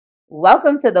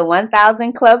Welcome to the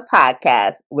 1000 Club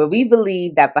podcast, where we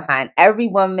believe that behind every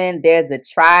woman, there's a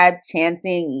tribe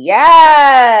chanting,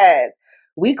 yes!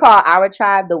 We call our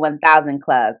tribe the 1000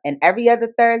 Club, and every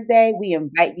other Thursday, we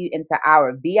invite you into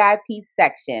our VIP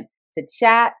section to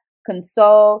chat,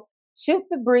 console, shoot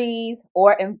the breeze,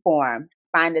 or inform.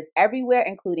 Find us everywhere,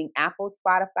 including Apple,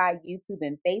 Spotify, YouTube,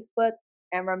 and Facebook.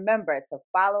 And remember to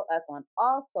follow us on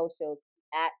all socials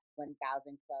at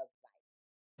 1000 Club.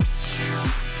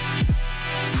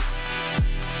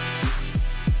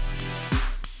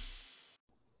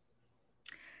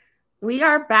 We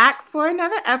are back for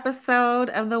another episode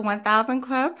of the 1000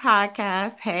 Club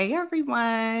podcast. Hey,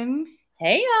 everyone.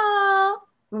 Hey, y'all.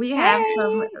 We have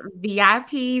some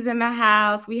VIPs in the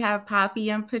house. We have Papi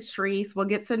and Patrice. We'll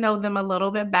get to know them a little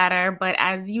bit better. But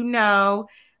as you know,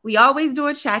 we always do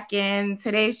a check-in.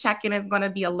 Today's check-in is going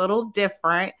to be a little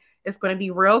different. It's going to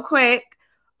be real quick.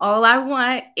 All I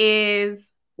want is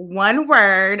one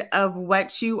word of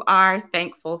what you are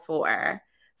thankful for.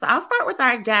 So I'll start with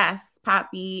our guests,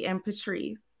 Papi and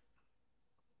Patrice.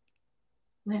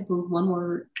 One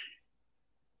word.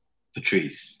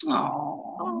 Patrice.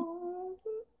 Oh.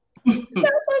 That's so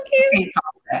cute. Can't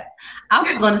talk that. I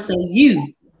was going to say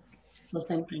you. So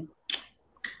same thing.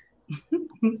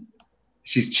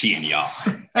 She's cheating, y'all.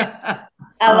 I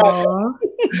love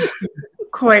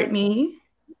Courtney.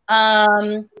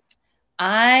 I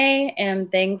am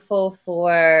thankful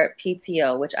for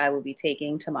PTO, which I will be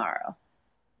taking tomorrow.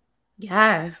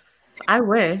 Yes, I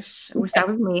wish that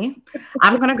was me.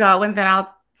 I'm gonna go and then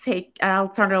I'll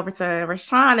turn it over to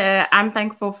Rashana. I'm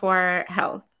thankful for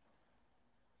health.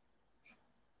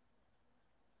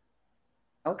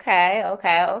 Okay.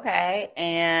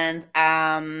 And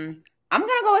I'm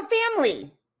gonna go with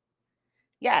family.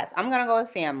 Yes, I'm gonna go with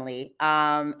family.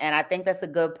 And I think that's a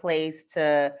good place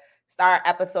to start our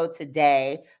episode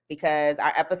today, because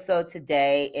our episode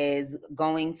today is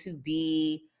going to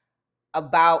be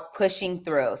about pushing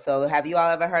through. So have you all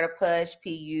ever heard of PUSH,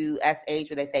 P.U.S.H,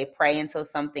 where they say pray until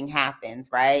something happens,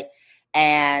 right?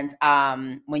 And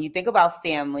when you think about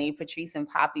family, Patrice and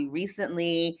Papi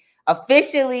recently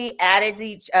officially added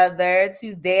each other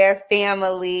to their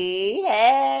family.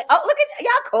 Hey, oh, look at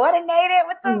y'all coordinated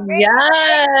with the ring.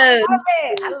 Yes.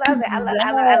 I love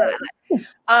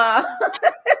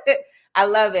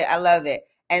it. I love it.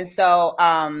 And so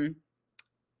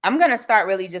I'm going to start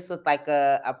really just with like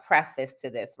a preface to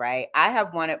this, right? I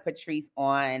have wanted Patrice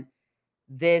on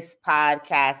this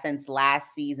podcast since last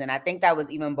season. I think that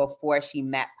was even before she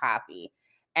met Papi.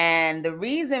 And the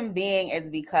reason being is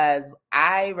because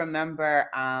I remember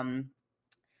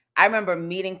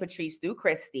meeting Patrice through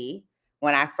Christy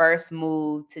when I first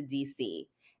moved to DC.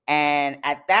 And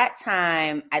at that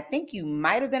time, I think you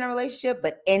might have been in a relationship,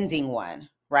 but ending one,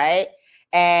 right?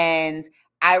 And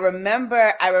I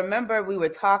remember we were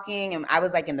talking and I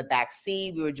was like in the back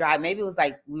seat. We were driving. Maybe it was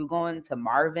like we were going to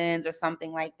Marvin's or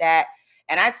something like that.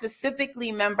 And I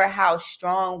specifically remember how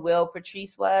strong-willed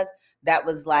Patrice was. That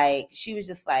was like, she was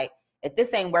just like, if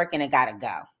this ain't working, it gotta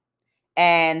go.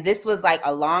 And this was like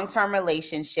a long-term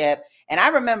relationship. And I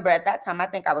remember at that time, I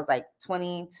think I was like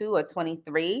 22 or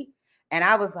 23. And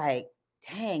I was like,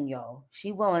 dang, yo,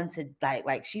 she willing to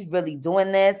like she's really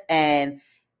doing this. And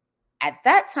at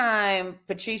that time,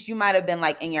 Patrice, you might have been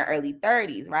like in your early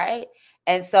 30s, right?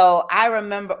 And so I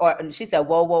remember, or she said,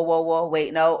 whoa,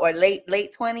 wait, no, or late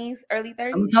 20s, early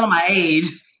 30s. I'm telling my age.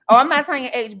 Oh, I'm not telling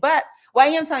your age, but I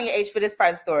am telling your age for this part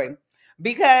of the story.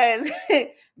 Because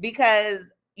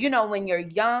you know, when you're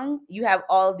young, you have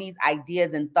all these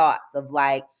ideas and thoughts of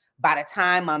like, by the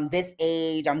time I'm this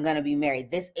age, I'm going to be married.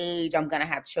 This age, I'm going to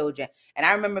have children. And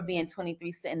I remember being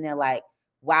 23, sitting there like,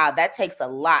 wow, that takes a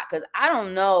lot. Because I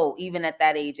don't know, even at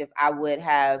that age, if I would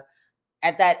have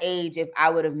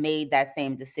made that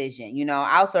same decision. You know,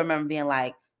 I also remember being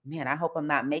like, man, I hope I'm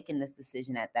not making this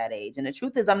decision at that age. And the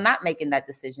truth is, I'm not making that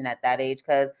decision at that age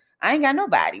because I ain't got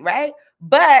nobody, right?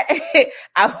 But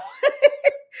I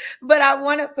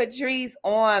wanted Patrice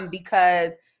on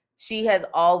because she has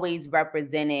always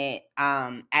represented,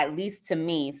 at least to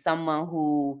me, someone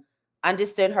who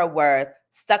understood her worth,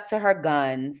 stuck to her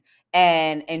guns,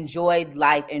 and enjoyed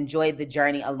life, enjoyed the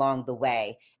journey along the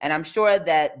way. And I'm sure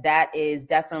that is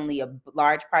definitely a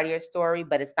large part of your story,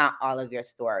 but it's not all of your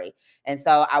story. And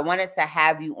so I wanted to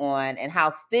have you on. And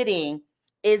how fitting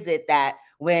is it that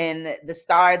when the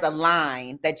stars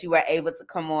align, that you were able to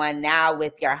come on now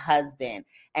with your husband?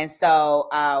 And so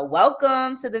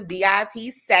welcome to the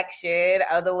VIP section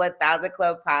of the 1000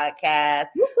 Club podcast.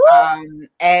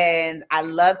 And I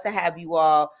love to have you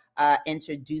all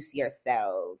introduce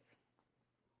yourselves.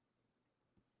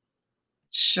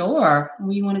 Sure.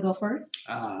 You want to go first?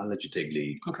 I'll let you take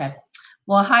lead. Okay.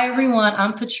 Well, hi everyone.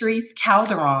 I'm Patrice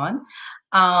Calderon,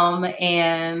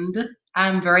 and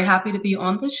I'm very happy to be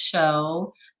on the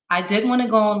show. I did want to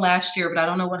go on last year, but I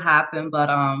don't know what happened. But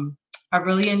I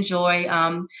really enjoy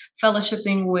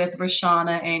fellowshipping with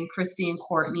Rashana and Chrissy and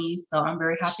Courtney, so I'm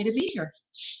very happy to be here.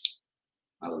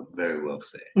 Oh, very well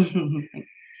said.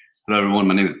 Hello, everyone.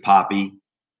 My name is Papi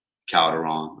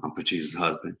Calderon. I'm Patrice's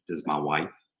husband. This is my wife,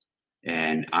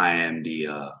 and I am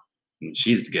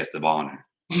she's the guest of honor.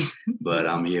 But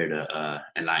I'm here to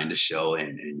enlighten the show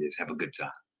and just have a good time.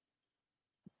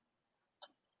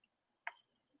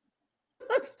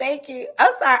 Thank you.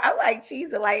 I'm sorry. I'm like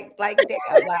cheesy, like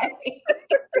damn, like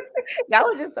y'all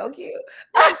was just so cute.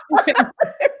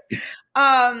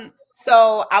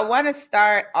 So I want to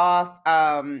start off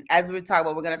as we were talking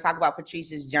about. We're going to talk about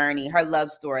Patrice's journey, her love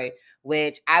story,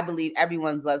 which I believe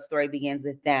everyone's love story begins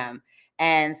with them.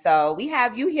 And so we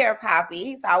have you here,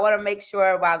 Papi. So I want to make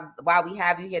sure while we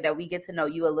have you here that we get to know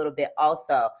you a little bit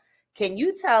also. Can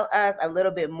you tell us a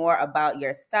little bit more about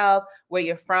yourself, where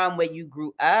you're from, where you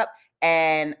grew up,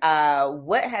 and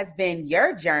what has been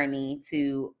your journey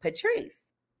to Patrice?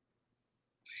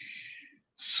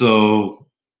 So,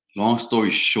 long story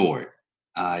short,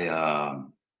 I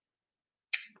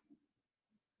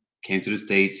came to the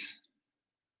States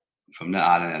from the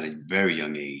island at a very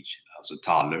young age. I was a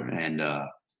toddler and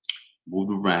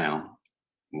moved around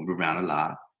a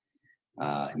lot.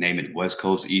 Name it West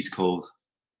Coast, East Coast,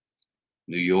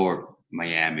 New York,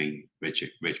 Miami,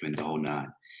 Richmond, the whole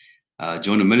nine.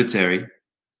 Joined the military,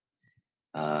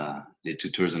 did 2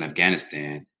 tours in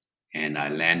Afghanistan, and I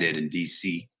landed in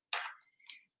DC.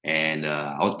 And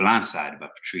I was blindsided by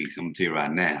Patrice. I'm gonna tell you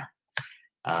right now.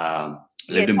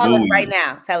 Lived in tell Bowie. us right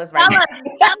now. Tell us right now.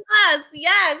 Tell us,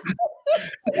 yes.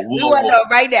 We want to know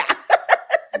right now.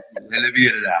 Let me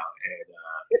get it out.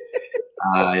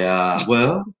 And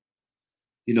well,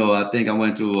 you know, I think I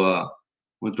went through a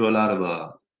lot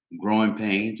of growing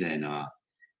pains and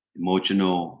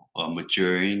emotional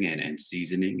maturing and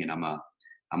seasoning. And I'm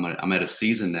at a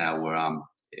season now where I'm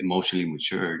emotionally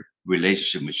matured,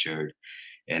 relationship matured,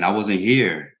 and I wasn't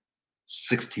here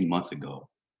 16 months ago,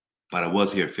 but I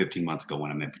was here 15 months ago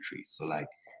when I met Patrice. So like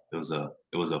it was a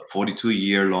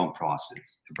 42-year-long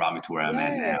process that brought me to where I'm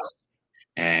at now.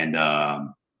 And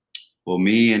well,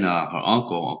 me and her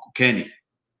Uncle Kenny,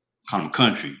 call him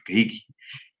Country.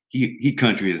 He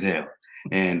country as hell.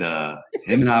 And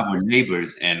him and I were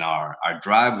neighbors, and our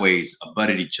driveways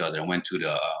abutted each other and went to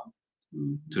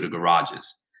the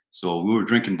garages. So we were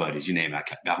drinking buddies, you name it. I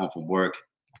got home from work,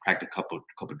 cracked a couple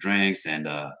drinks, and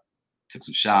took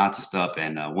some shots and stuff.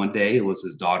 And one day it was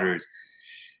his daughter's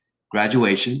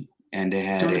graduation, and they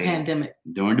had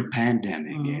during the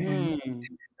pandemic. Yeah.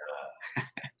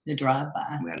 The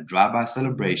drive-by. We had a drive-by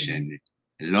celebration,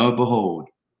 and lo and behold,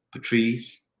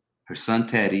 Patrice, her son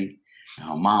Teddy, and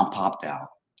her mom popped out.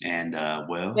 And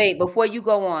well, wait, before you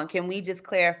go on, can we just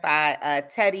clarify?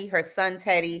 Teddy, her son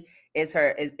Teddy, is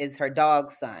her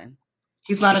dog's son.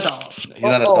 He's not a dog. He's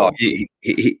not a dog. He's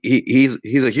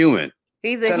a human.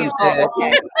 He's a human.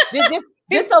 Okay.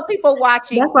 Just so people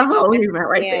watching, that's a whole human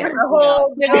right there. A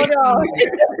whole big old dog.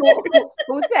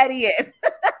 Who Teddy is?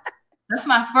 That's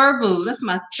my fur boo. That's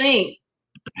my thing.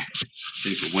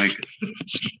 Tinker Winker.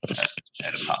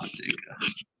 Had a pop tinker.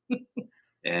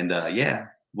 And yeah,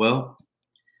 well,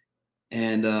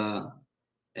 and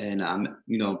I'm,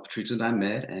 you know, Patrice and I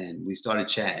met, and we started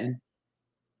chatting,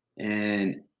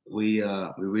 and we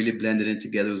really blended in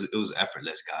together. It was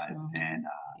effortless, guys. And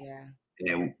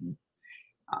and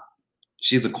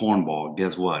she's a cornball.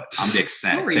 Guess what? I'm the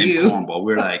exact same cornball.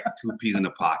 We're like 2 peas in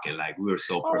a pocket. Like we were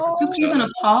so perfect. 2 peas in a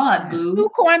pod, boo. 2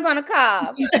 corns on a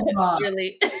cob.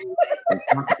 Really?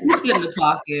 In the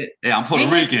pocket. Yeah, I'm Puerto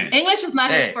Rican. English is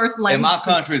not his first language. In my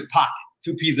country, it's pockets.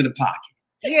 2 peas in a pocket.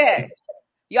 Yeah.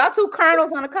 Y'all 2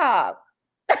 kernels on a cob.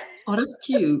 Oh, that's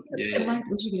cute. Yeah.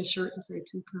 We should get a shirt and say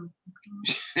 2 kernels.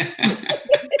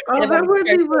 Oh, that would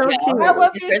be real cute. That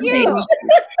would be cute.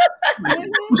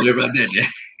 You're about that, yeah.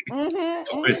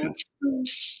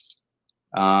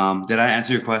 Did I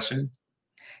answer your question?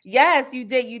 Yes, you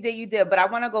did. But I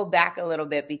want to go back a little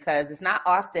bit because it's not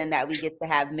often that we get to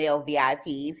have male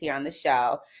VIPs here on the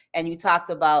show. And you talked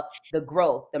about the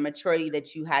growth, the maturity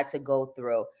that you had to go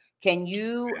through. Can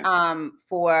you,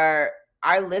 for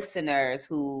our listeners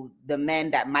the men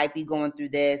that might be going through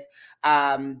this,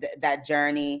 that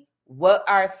journey,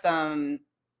 can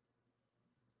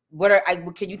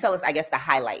you tell us, I guess, the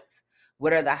highlights?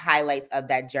 What are the highlights of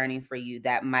that journey for you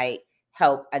that might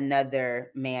help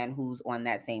another man who's on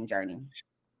that same journey?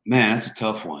 Man, that's a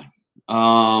tough one.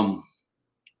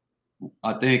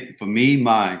 I think for me,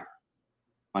 my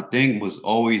thing was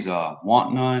always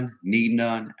want none, need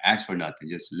none, ask for nothing.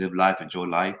 Just live life, enjoy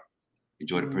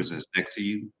the person that's next to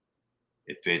you.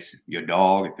 If it's your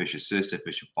dog, if it's your sister, if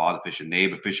it's your father, if it's your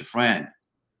neighbor, if it's your friend,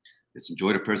 just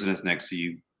enjoy the person that's next to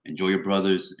you. Enjoy your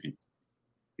brothers. And,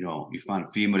 you find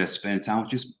a female that's spending time with,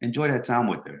 just enjoy that time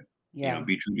with her. Yeah.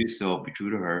 Be true to yourself, be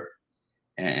true to her,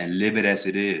 and live it as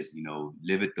it is.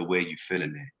 Live it the way you're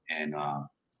feeling it, and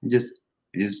just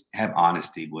have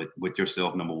honesty with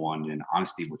yourself, number one, and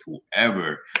honesty with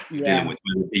whoever you're dealing Yeah. with,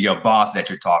 whether it be your boss that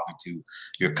you're talking to,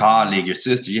 your colleague, your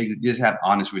sister. You just have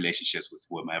honest relationships with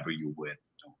whomever you're with,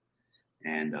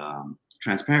 and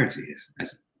transparency is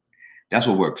that's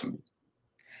what worked for me.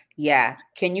 Yeah.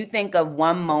 Can you think of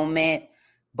one moment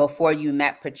before you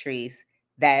met Patrice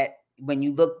that when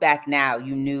you look back now,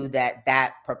 you knew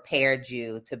that prepared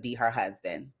you to be her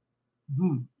husband?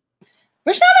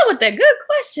 Rashana with the good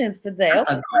questions today. That's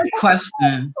a great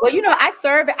question. Well,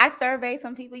 I survey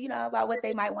some people, about what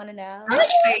they might want to know. I'm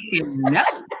taking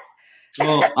notes.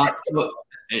 Well,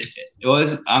 it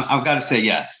was. I've got to say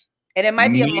yes. And it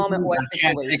might be a Maybe moment or a I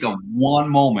can't think of situation. one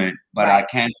moment, but I Right.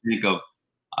 can think of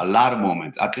a lot of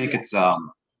moments. I think it's a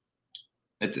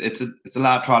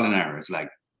lot of trial and error. It's like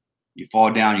you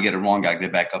fall down, you get it wrong, gotta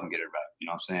get back up and get it right. You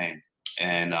know what I'm saying?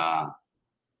 And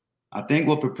I think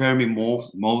what prepared me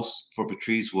most for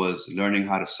Patrice was learning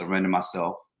how to surrender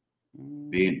myself,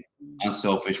 being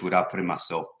unselfish without putting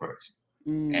myself first.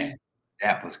 And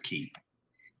that was key.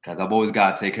 Because I've always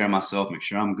got to take care of myself, make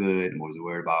sure I'm good. I'm always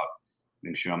worried about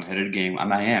making sure I'm ahead of the game.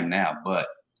 And I am now, but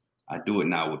I do it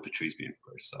now with Patrice being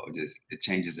first. So it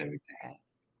changes everything.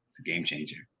 It's a game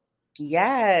changer.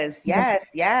 Yes. Can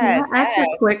I ask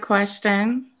a quick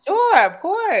question? Sure, of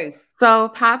course. So,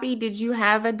 Papi, did you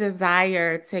have a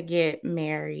desire to get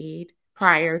married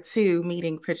prior to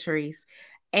meeting Patrice?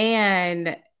 And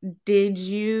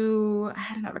I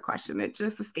had another question that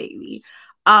just escaped me.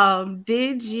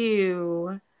 Did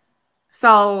you,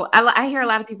 so I hear a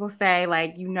lot of people say,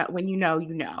 like, when you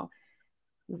know.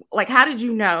 Like, how did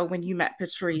you know when you met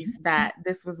Patrice that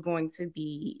this was going to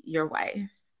be your wife?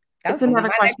 It's another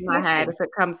question I had. If it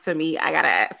comes to me, I got to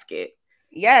ask it.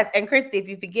 Yes. And Christy, if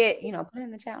you forget, put it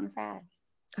in the chat on the side.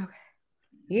 Okay.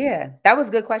 Yeah, that was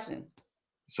a good question.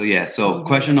 So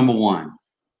question number one,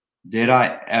 did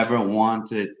I ever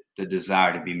wanted the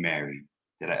desire to be married?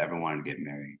 Did I ever want to get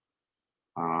married?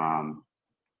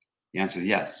 The answer is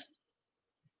yes.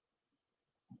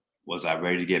 Was I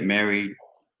ready to get married?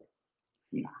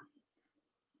 No.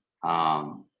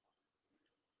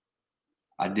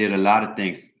 I did a lot of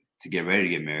things to get ready to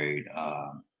get married,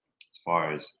 as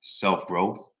far as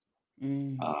self-growth,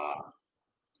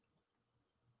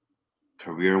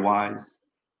 career-wise,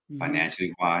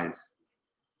 financially wise,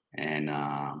 and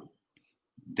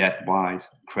death-wise,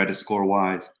 credit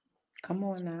score-wise. Come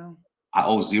on now. I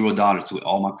owe $0 to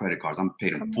all my credit cards. I'm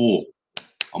paid in full.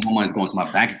 All my money's going to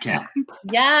my bank account.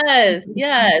 Yes.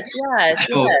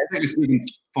 Technically speaking,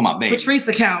 for my baby. Patrice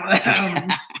account.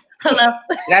 Hello.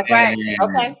 That's right.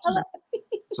 Okay.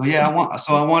 So yeah,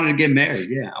 I wanted to get married.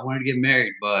 Yeah, I wanted to get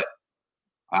married, but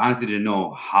I honestly didn't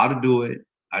know how to do it.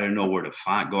 I didn't know where to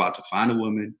go out to find a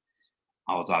woman.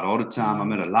 I was out all the time. I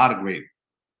met a lot of great,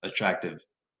 attractive,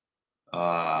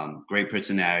 great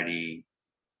personality,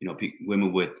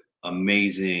 women with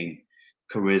amazing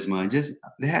charisma, and just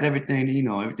they had everything,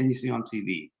 everything you see on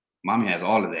TV. Mommy has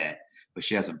all of that, but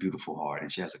she has a beautiful heart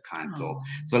and she has a kind soul.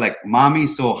 So like mommy,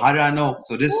 so how did I know?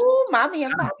 So this mommy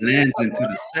and Papi blends into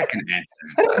the second answer.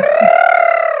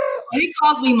 He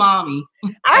calls me mommy.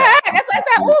 I heard. That's what I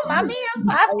said. Ooh, mommy and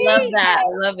Papi. I love that. I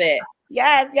love it.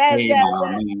 Yes. Hey,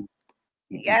 mommy.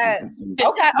 Yes.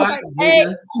 Okay. Hey.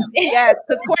 Yes,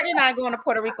 because Courtney and I are going to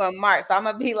Puerto Rico in March, so I'm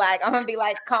gonna be like,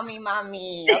 call me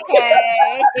mommy,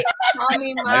 okay? Call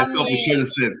me mommy. That's what we should have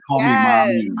said. Call me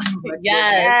mommy.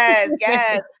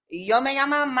 Yes. Yo me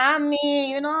llama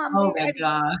mommy. Oh my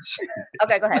gosh.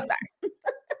 Okay, go ahead. Sorry.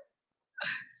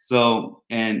 So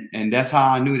and that's how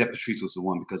I knew that Patrice was the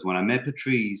one, because when I met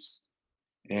Patrice,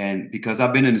 and because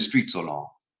I've been in the streets so long,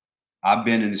 I've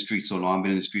been in the streets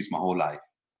my whole life.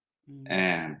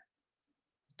 And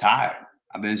tired.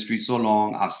 I've been in the streets so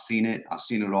long. I've seen it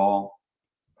all.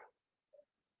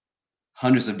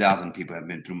 Hundreds of thousands of people have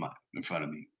been in front of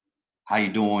me. How you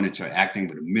doing? Interacting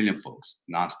with a million folks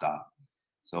nonstop.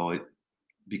 So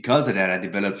because of that, I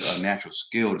developed a natural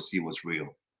skill to see what's real.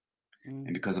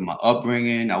 And because of my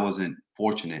upbringing, I wasn't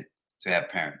fortunate to have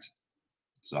parents.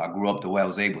 So I grew up the way I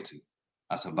was able to.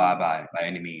 I survived by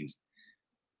any means.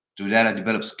 Through that, I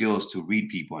developed skills to read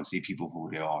people and see people for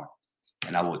who they are.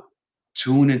 And I would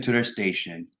tune into their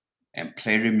station and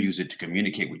play their music to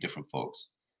communicate with different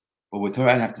folks. But with her,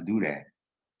 I didn't have to do that.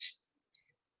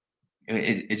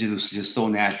 It just was just so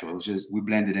natural. It was just, we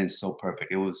blended in so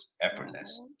perfect. It was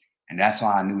effortless. And that's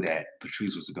why I knew that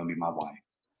Patrice was going to be my wife.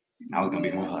 And I was going to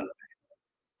be her husband.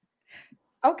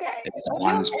 Okay. It's the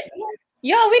honest truth.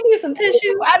 Yo, we need some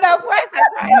tissue. I know, first,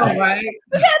 Right.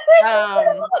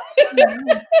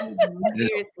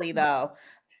 Seriously though.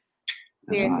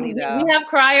 Seriously We though. have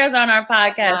criers on our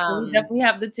podcast. So we definitely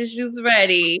have the tissues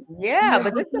ready. Yeah,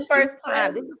 but this is the first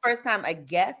time. This is the first time a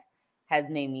guest has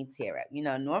made me tear up. You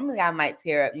know, normally I might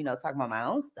tear up, you know, talking about my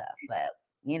own stuff, but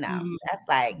you know, that's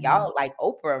like y'all like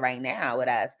Oprah right now with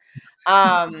us.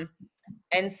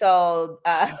 And so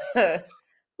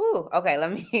okay,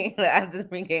 let me I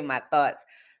just regain my thoughts.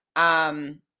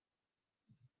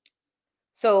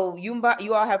 So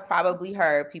you all have probably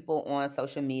heard people on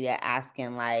social media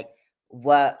asking like,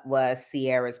 what was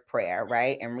Sierra's prayer,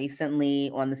 right? And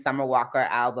recently on the Summer Walker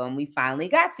album, we finally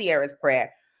got Sierra's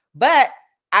prayer. But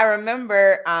I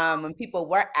remember when people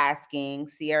were asking,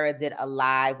 Sierra did a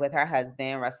live with her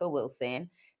husband, Russell Wilson,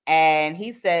 and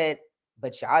he said,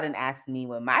 but y'all didn't ask me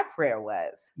what my prayer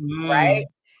was, right?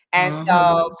 And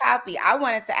so, Papi, I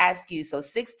wanted to ask you, so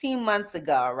 16 months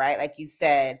ago, right? Like you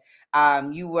said,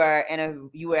 you were at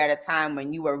a time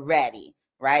when you were ready,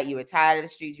 right? You were tired of the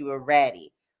streets, you were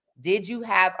ready. Did you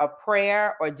have a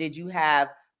prayer or did you have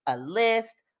a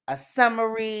list, a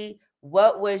summary?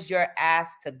 What was your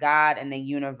ask to God and the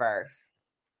universe?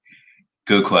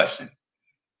 Good question.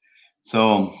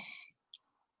 So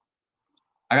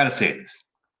I gotta say this.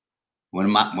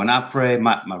 When I pray,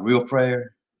 my real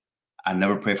prayer, I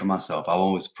never pray for myself. I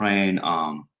always praying,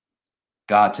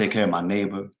 God, take care of my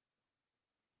neighbor.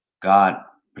 God,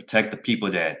 protect the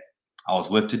people that I was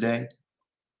with today.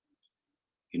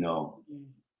 You know,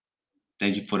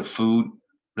 thank you for the food.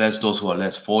 Bless those who are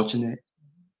less fortunate.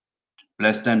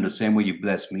 Bless them the same way you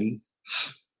bless me.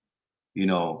 You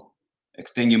know,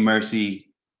 extend your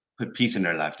mercy, put peace in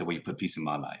their life the way you put peace in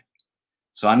my life.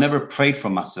 So I never prayed for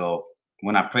myself.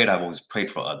 When I prayed, I always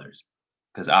prayed for others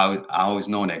because I always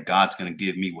know that God's going to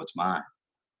give me what's mine.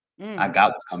 I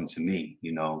got what's coming to me,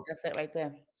 you know. That's it right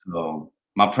there. So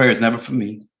my prayer is never for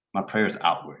me. My prayer is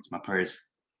outwards. My prayer is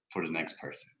for the next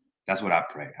person. That's what I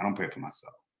pray. I don't pray for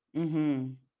myself.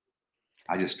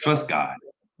 I just trust God.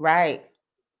 Right.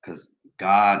 Because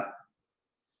God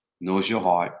knows your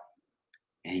heart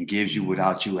and he gives you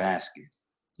without you asking.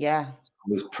 Yeah. So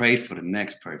I was prayed for the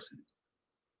next person.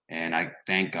 And I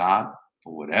thank God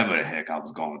for whatever the heck I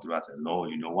was going through. I said, Lord,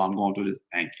 you know why I'm going through this?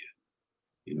 Thank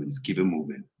you. You know, just keep it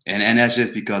moving. And that's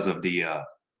just because of the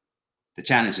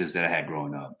challenges that I had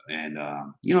growing up. And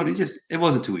you know, it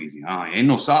wasn't too easy. Ain't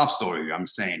no sob story. I'm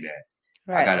saying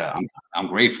that right. I'm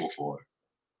grateful for it.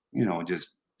 You know,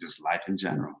 just life in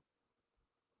general.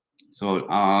 So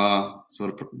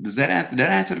does that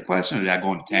answer the question, or did I go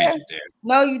on a tangent there?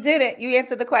 No, you didn't. You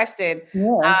answered the question.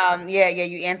 Yeah.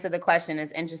 You answered the question.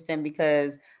 It's interesting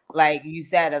because, like you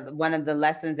said, one of the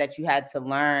lessons that you had to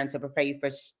learn to prepare you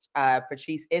for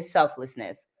Patrice is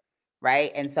selflessness,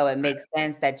 right? And so it makes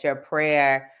sense that your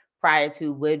prayer prior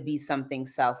to would be something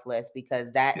selfless,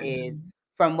 because that is,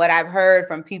 from what I've heard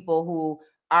from people who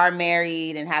are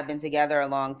married and have been together a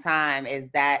long time,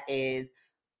 that is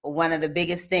one of the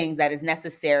biggest things that is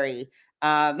necessary,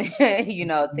 you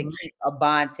know, to keep a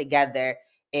bond together,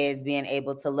 is being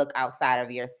able to look outside of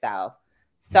yourself.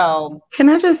 So can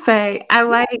I just say, I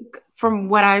like, from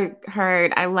what I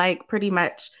heard, I like pretty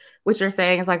much what you're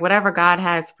saying is like, whatever God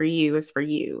has for you is for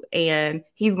you, and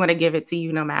he's going to give it to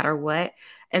you no matter what.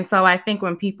 And so I think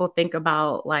when people think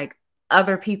about like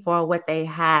other people, what they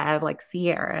have, like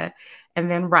Sierra and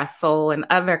then Russell and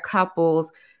other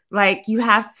couples, like you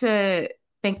have to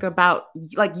think about,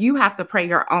 like, you have to pray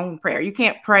your own prayer. You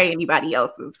can't pray anybody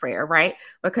else's prayer, right?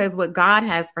 Because what God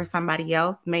has for somebody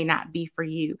else may not be for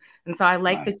you. And so I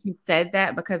like that you said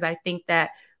that, because I think that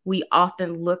we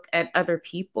often look at other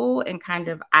people and kind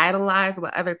of idolize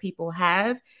what other people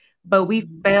have, but we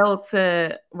fail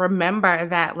to remember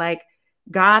that like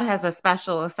God has a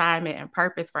special assignment and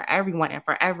purpose for everyone and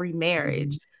for every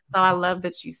marriage. So I love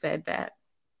that you said that.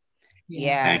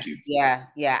 Yeah. Thank you. Yeah.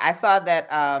 I saw that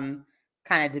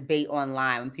kind of debate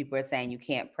online when people are saying you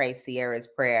can't pray Sierra's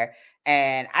prayer.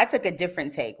 And I took a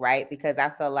different take, right? Because I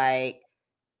feel like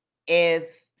if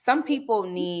some people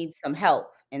need some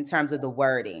help in terms of the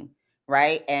wording,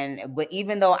 right? But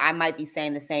even though I might be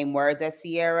saying the same words as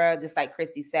Sierra, just like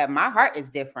Christy said, my heart is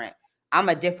different. I'm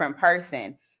a different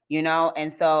person, you know?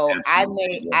 And so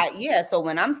so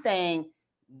when I'm saying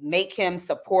make him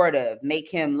supportive, make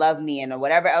him love me, and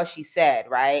whatever else she said,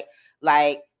 right?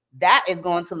 Like, that is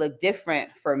going to look different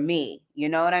for me. You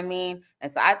know what I mean?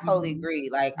 And so I totally agree.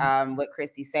 Like what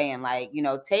Christy's saying, like, you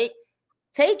know, take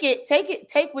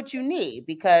what you need,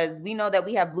 because we know that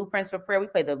we have blueprints for prayer. We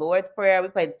play the Lord's Prayer, we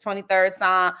play the 23rd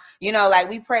Psalm, you know, like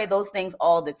we pray those things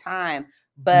all the time.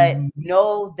 But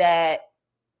know that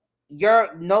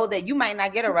you might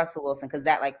not get a Russell Wilson, because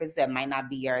that, like Chris said, might not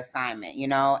be your assignment, you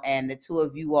know, and the two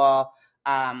of you all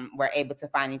were able to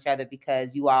find each other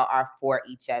because you all are for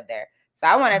each other. So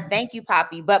I want to thank you,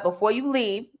 Papi. But before you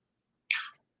leave,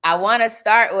 I want to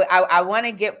start with, I want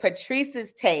to get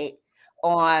Patrice's take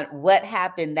on what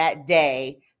happened that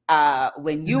day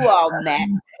when you all met.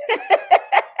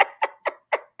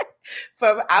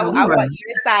 I want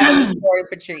your side of the story,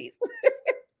 Patrice.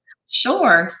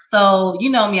 Sure. So, you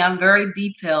know me, I'm very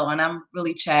detailed and I'm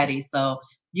really chatty. So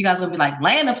you guys will be like,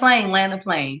 land the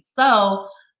plane. So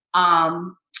I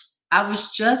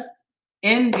was just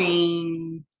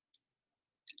ending,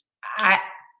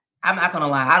 I'm not going to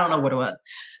lie, I don't know what it was.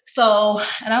 So,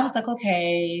 and I was like,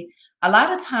 okay, a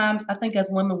lot of times I think as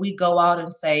women, we go out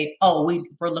and say, oh,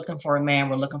 we're looking for a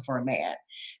man.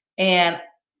 And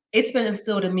it's been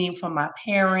instilled in me from my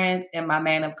parents and my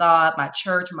man of God, my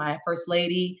church, my first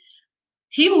lady.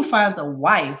 He who finds a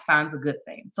wife finds a good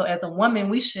thing. So as a woman,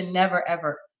 we should never,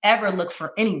 ever, ever look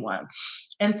for anyone.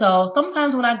 And so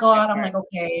sometimes when I go out, I'm like,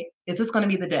 okay, is this going to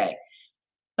be the day?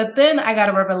 But then I got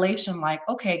a revelation like,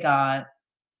 okay, God,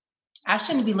 I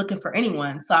shouldn't be looking for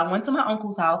anyone. So I went to my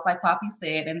uncle's house, like Papi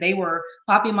said, and Papi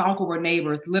and my uncle were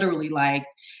neighbors, literally like,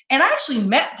 and I actually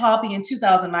met Papi in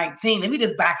 2019. Let me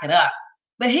just back it up.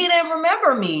 But he didn't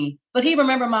remember me, but he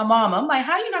remembered my mama. I'm like,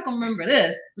 how you not gonna remember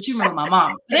this? But you remember my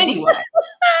mama. But anyway, I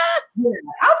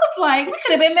was like, we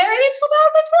could have been married in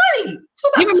 2020.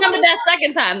 You remember that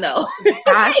second time though.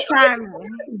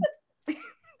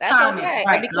 That's okay.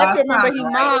 Right.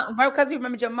 And because you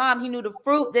remembered your mom, he knew the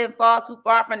fruit didn't fall too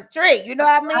far from the tree. You know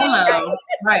what I mean? I know.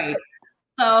 Right.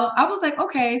 So I was like,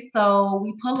 okay. So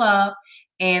we pull up,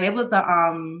 and it was a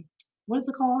what is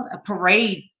it called? A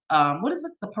parade. What is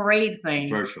it? The parade thing?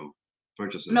 Virtual.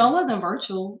 No, it wasn't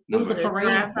virtual. It was a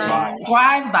parade.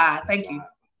 Drive by. Thank you.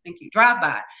 Drive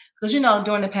by. Because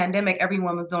during the pandemic,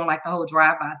 everyone was doing like the whole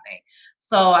drive by thing.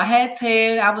 So I had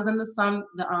Ted. I was in the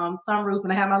sunroof,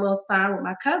 and I had my little sign with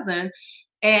my cousin.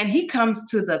 And he comes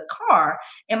to the car,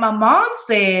 and my mom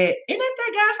said, "Isn't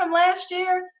that guy from last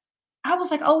year?" I was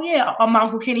like, "Oh yeah." My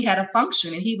Uncle Kenny had a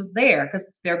function, and he was there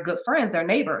because they're good friends, they're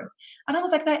neighbors. And I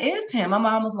was like, "That is him." My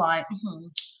mom was like,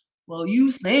 "Well,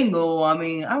 you single?" I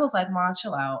mean, I was like, "Mom,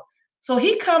 chill out." So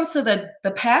he comes to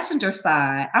the passenger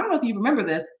side. I don't know if you remember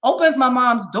this. Opens my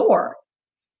mom's door.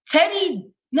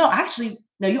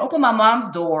 You open my mom's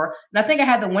door, and I think I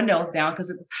had the windows down because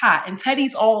it was hot. And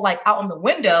Teddy's all like out on the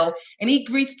window, and he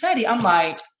greets Teddy. I'm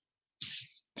like,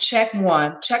 check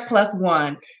plus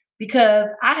one. Because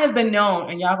I have been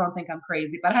known, and y'all gonna think I'm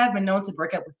crazy, but I have been known to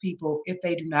break up with people if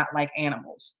they do not like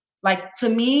animals. Like, to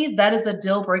me, that is a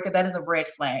deal breaker. That is a red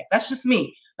flag. That's just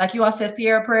me. Like you all said,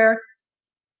 Sierra prayer.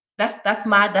 That's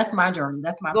my journey.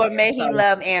 That's my Lord, may he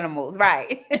love animals,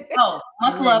 right?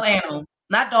 Must love animals,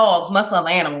 not dogs. Must love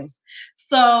animals.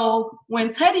 So when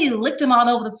Teddy licked him all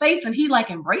over the face and he like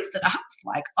embraced it, I was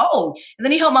like, oh. And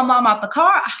then he helped my mom out the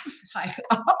car. I was like,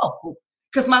 oh,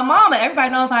 because my mama. Everybody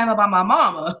knows I am about my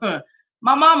mama.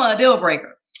 My mama a deal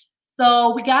breaker.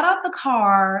 So we got out the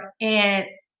car, and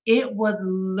it was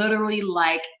literally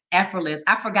like effortless.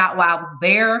 I forgot why I was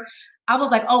there. I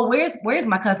was like, oh, where's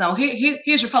my cousin? Oh,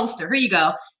 here's your poster. Here you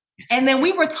go. And then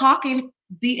we were talking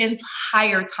the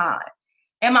entire time.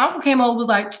 And my uncle came over and was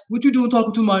like, what you doing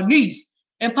talking to my niece?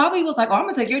 And Papi was like, oh, I'm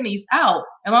going to take your niece out.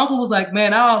 And my uncle was like,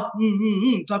 man,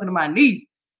 talking to my niece.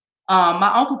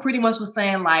 My uncle pretty much was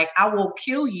saying, like, I will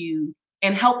kill you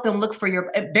and help them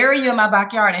bury you in my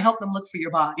backyard and help them look for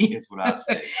your body. That's what I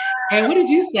said. And what did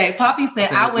you say? Papi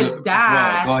said, I would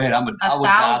die go ahead. I would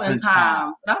 1,000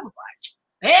 times. And I was like,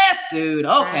 yes, dude.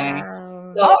 Okay.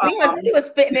 So, he was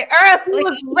spitting it early. He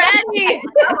was ready.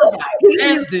 I was like,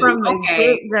 yes, dude.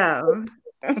 Okay.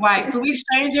 Right. So we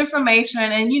exchanged information,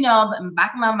 and in the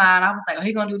back of my mind, I was like, oh,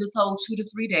 he's gonna do this whole 2 to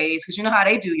 3 days, because you know how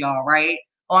they do, y'all, right?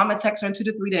 Oh, I'm gonna text her in 2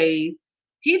 to 3 days.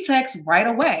 He texts right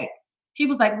away. He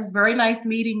was like, it was very nice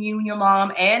meeting you and your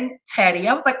mom and Teddy.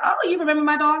 I was like, oh, you remember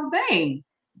my dog's name.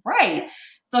 Right.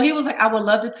 So he was like, I would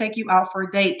love to take you out for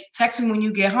a date. Text me when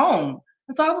you get home.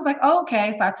 And so I was like, oh,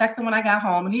 okay. So I texted him when I got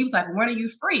home, and he was like, when are you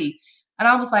free? And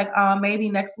I was like, maybe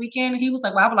next weekend. And he was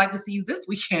like, well, I would like to see you this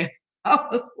weekend. I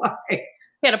was like,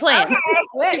 he had a plan.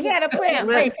 Okay. He had a plan.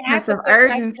 Wait, can I ask some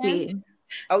urgency?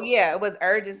 Oh yeah, it was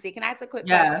urgency. Can I ask a quick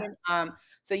question?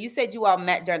 So you said you all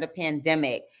met during the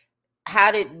pandemic.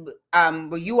 how did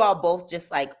were you all both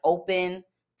just like open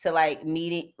to like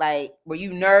meeting? Like, were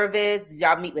you nervous? Did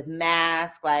y'all meet with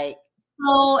masks? Like,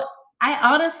 So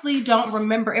I honestly don't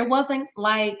remember. It wasn't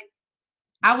like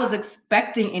I was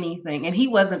expecting anything, and he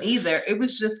wasn't either. It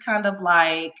was just kind of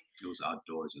like It was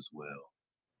outdoors as well.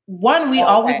 one, we oh,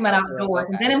 always okay, met outdoors, outdoors,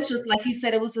 and okay. then it was just like he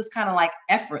said, it was just kind of like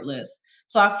effortless.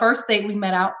 So our first date, we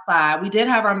met outside. We did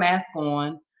have our mask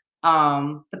on,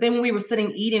 but then when we were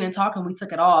sitting eating and talking, we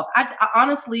took it off. I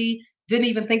honestly didn't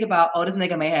even think about, oh, this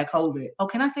nigga may have COVID. Oh,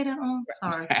 can I say that? Oh,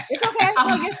 sorry. It's okay.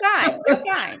 No, you're fine. You're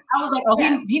fine. I was like, oh,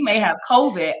 Yeah. he may have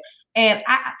COVID, and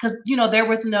because there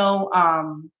was no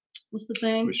what's the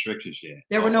thing? Restrictions yet.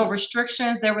 There were no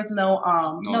restrictions. There was no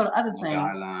no the other no thing.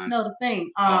 guidelines. No, the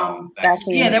thing.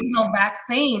 Vaccine. Yeah, there was no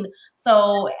vaccine.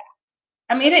 So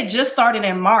I mean, it had just started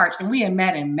in March, and we had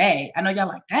met in May. I know y'all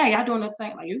like, dang, y'all doing that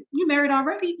thing. Like, you married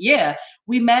already? Yeah,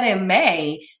 we met in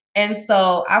May. And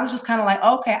so I was just kind of like,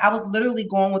 okay, I was literally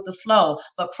going with the flow.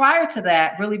 But prior to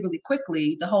that, really, really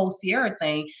quickly, the whole Sierra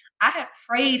thing, I had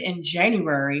prayed in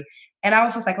January, and I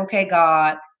was just like, okay,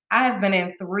 God, I have been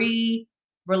in 3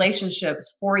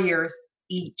 relationships, 4 years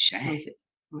each. Dang.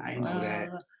 I didn't know that.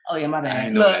 Oh, yeah, my bad. I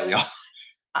didn't know that, y'all.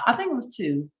 I think it was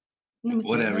 2. Let me see.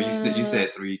 Whatever. You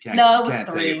said 3. You can't, No, you it was can't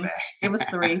 3. take it back. It was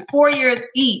 3. 4 years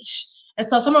each. And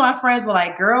so some of my friends were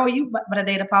like, girl, you better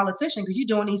date a politician because you're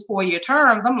doing these 4-year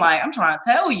terms. I'm like, I'm trying to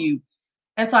tell you.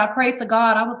 And so I prayed to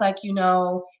God. I was like,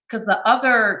 because the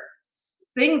other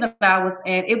thing that I was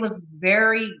in, it was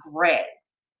very gray.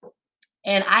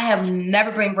 And I have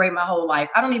never been gray my whole life.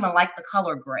 I don't even like the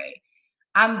color gray.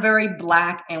 I'm very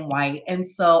black and white. And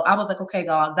so I was like, okay,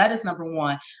 God, that is number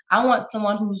one. I want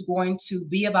someone who's going to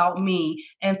be about me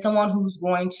and someone who's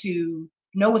going to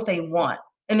know what they want.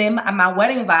 And then my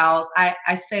wedding vows, I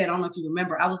said, I don't know if you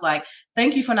remember, I was like,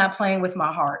 thank you for not playing with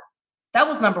my heart. That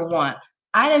was number one.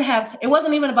 I didn't have, it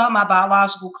wasn't even about my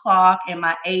biological clock and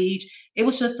my age. It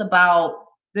was just about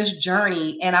this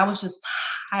journey. And I was just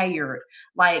tired,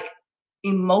 like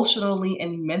emotionally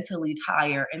and mentally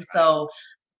tired. And so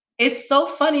it's so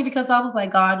funny because I was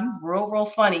like, God, you real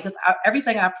funny. Because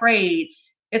everything I prayed,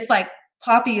 it's like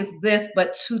Papi is this,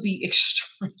 but to the extreme.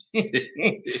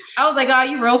 I was like, God,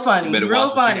 you real funny. You better real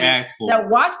watch what funny. you ask for. Now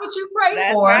watch what you pray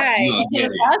That's for. right. You gonna get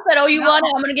it. I said, oh, you want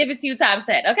it? I'm going to give it to you times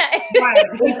 10. Okay. Right. He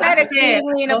Because said I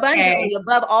exceedingly and abundantly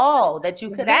above all that you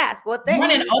could ask. What thing?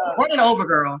 running over,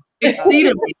 girl.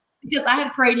 Exceedingly. Because I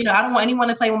had prayed, I don't want anyone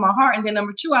to play with my heart. And then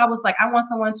number 2, I was like, I want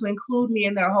someone to include me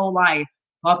in their whole life.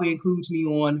 Papi includes me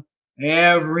on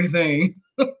everything.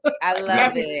 I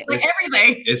love it. Like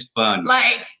everything. It's fun.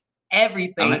 Like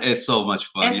everything. I mean, it's so much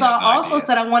fun. And You so have no I also idea.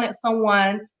 said I wanted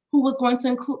someone who was going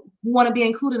to want to be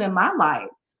included in my life.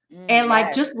 And like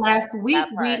Yes. just last week,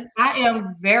 I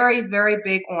am very, very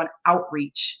big on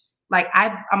outreach. Like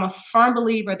I'm a firm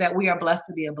believer that we are blessed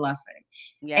to be a blessing.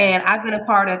 Yes. And I've been a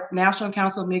part of National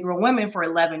Council of Negro Women for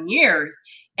 11 years.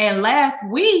 And last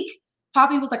week,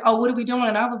 Papi was like, oh, what are we doing?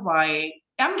 And I was like,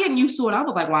 I'm getting used to it. I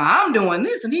was like, well, I'm doing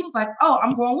this. And he was like, oh,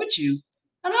 I'm going with you.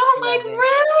 And I was like,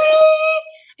 really?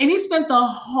 And he spent the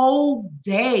whole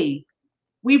day.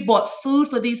 We bought food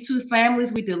for these 2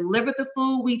 families. We delivered the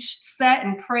food. We sat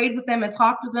and prayed with them and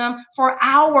talked to them for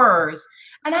hours.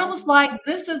 And I was like,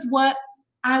 this is what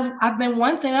I've been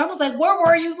wanting. I was like, where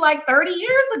were you like 30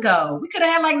 years ago? We could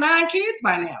have had like 9 kids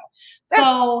by now.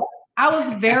 So I was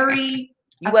very...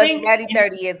 You wasn't ready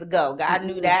 30 years ago. God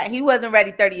knew that. He wasn't ready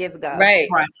 30 years ago. Right.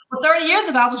 Well, 30 years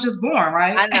ago, I was just born,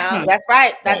 right? I know. That's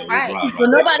right. That's right. So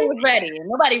nobody was ready.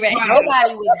 Nobody ready. Right.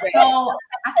 Nobody was ready. So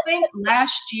I think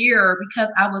last year,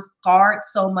 because I was scarred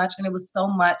so much and it was so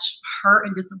much hurt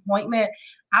and disappointment,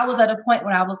 I was at a point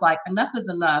when I was like, enough is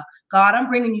enough. God, I'm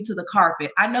bringing you to the carpet.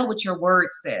 I know what your word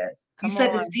says. You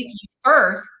said to seek you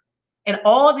first, and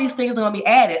all these things are going to be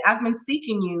added. I've been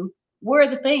seeking you. Where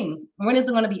are the things? When is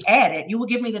it going to be added? You will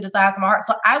give me the desires of my heart.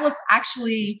 So I was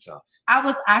actually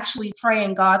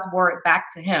praying God's word back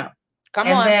to him. And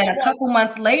then a couple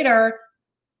months later,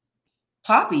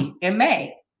 Papi in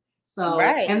May. So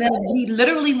and then we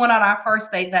literally went on our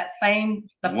first date following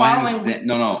week.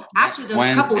 Actually, there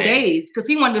was a couple days because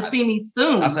he wanted to see me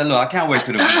soon. I said, look, I can't wait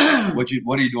till the Wednesday.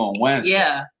 What are you doing Wednesday?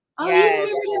 Yeah. Oh,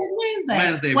 yes.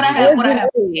 Wednesday. What I have.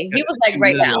 He was like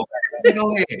right now.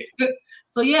 Go ahead.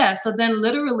 So then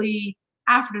literally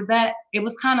after that, it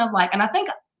was kind of like, and I think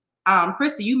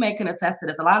Chrissy, you may can attest to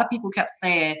this. A lot of people kept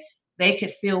saying they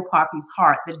could feel Papi's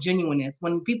heart, the genuineness.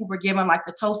 When people were giving like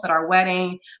the toast at our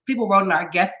wedding, people wrote in our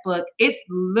guest book, it's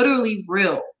literally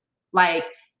real. Like,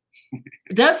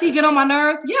 does he get on my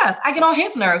nerves? Yes, I get on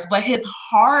his nerves, but his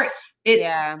heart It's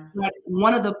Yeah. like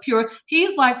one of the pure.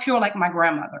 He's like pure like my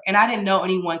grandmother, and I didn't know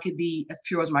anyone could be as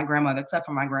pure as my grandmother, except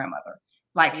for my grandmother.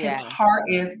 Like his Yeah. heart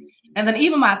is, and then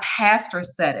even my pastor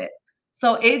said it.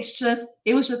 So it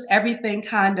was just everything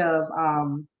kind of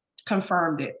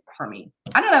confirmed it for me.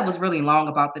 I know that was really long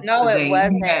about No, the it day.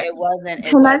 wasn't. It wasn't. It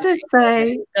Can I wasn't. just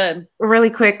say Good. really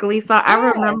quickly? So I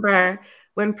Yeah. remember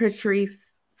when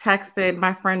Patrice texted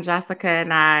my friend Jessica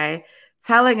and I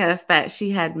telling us that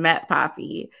she had met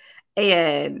Papi.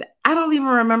 And I don't even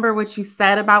remember what you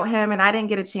said about him. And I didn't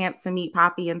get a chance to meet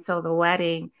Papi until the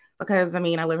wedding because, I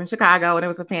mean, I live in Chicago and it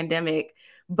was a pandemic.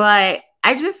 But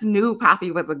I just knew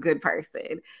Papi was a good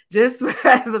person just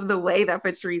because of the way that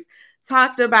Patrice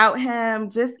talked about him,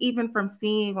 just even from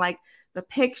seeing like the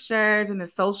pictures and the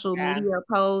social media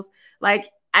posts. Like,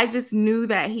 I just knew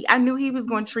that I knew he was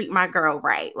going to treat my girl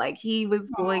right. Like, he was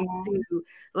going to,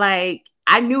 like,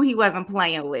 I knew he wasn't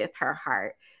playing with her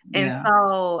heart. And Yeah.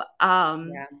 so,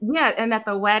 yeah. And at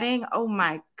the wedding, oh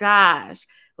my gosh,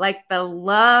 like the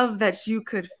love that you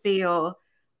could feel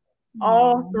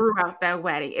all throughout that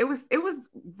wedding. It was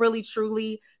really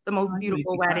truly the most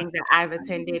beautiful wedding that I've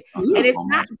attended. And it's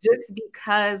not just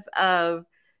because of,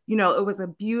 you know, it was a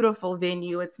beautiful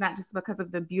venue. It's not just because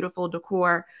of the beautiful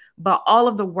decor, but all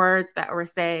of the words that were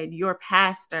said. Your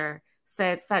pastor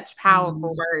said such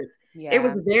powerful words. Yeah. It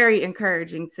was very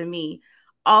encouraging to me.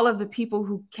 All of the people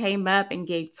who came up and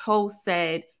gave toast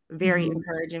said very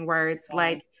encouraging words.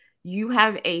 Like, you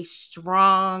have a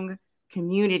strong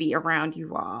community around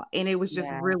you all, and it was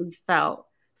just really felt.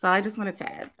 So I just wanted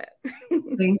to add that.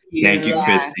 Thank you. Thank you,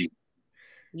 Christy.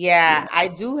 Yeah, I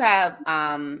do have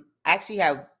actually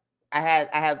have I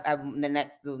have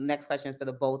the next question for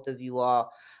the both of you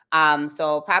all.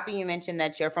 So Papi, you mentioned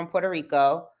that you're from Puerto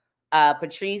Rico.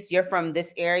 Patrice, you're from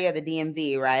this area, the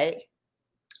DMV, right?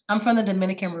 I'm from the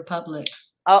Dominican Republic.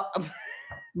 Oh,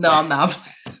 No, I'm not.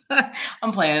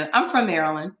 I'm playing. I'm from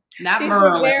Maryland. Not she's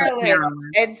Maryland, from but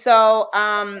Maryland. And so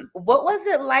what was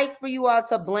it like for you all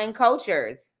to blend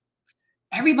cultures?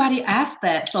 Everybody asked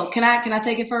that. So can I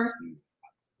take it first?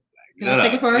 Can I No,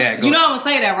 take it first? yeah, go. You know I'm gonna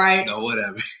say that, right? No,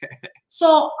 whatever.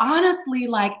 So honestly,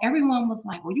 like everyone was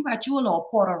like, "Well, you got you a little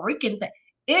Puerto Rican thing."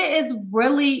 It is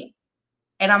really,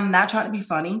 and I'm not trying to be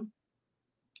funny,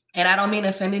 and I don't mean to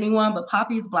offend anyone, but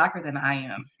Papi is blacker than I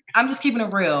am. I'm just keeping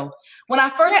it real. When I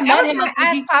first met him, I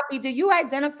ask Papi, do you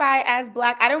identify as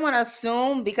Black? I didn't want to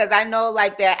assume because I know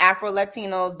like they're Afro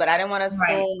Latinos, but I didn't want to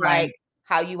assume like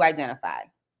how you identify.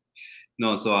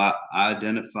 No, so I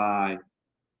identify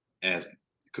as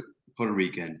Puerto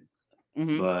Rican,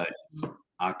 but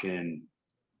I can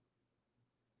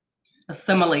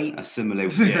assimilate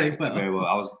very well. Very well.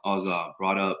 I was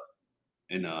brought up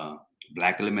in a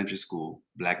Black elementary school,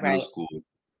 Black middle school.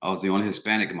 I was the only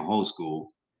Hispanic in my whole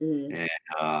school. And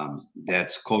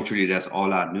that's culturally, that's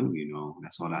all I knew, you know.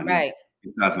 That's all I knew.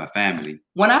 Besides my family.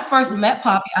 When I first met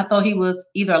Papi, I thought he was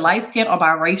either light skinned or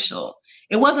biracial.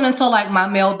 It wasn't until like my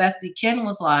male bestie Ken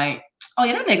was like, "Oh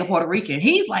yeah, that nigga Puerto Rican.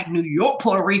 He's like New York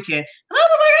Puerto Rican." And I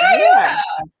was like, "Oh yeah."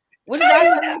 Which is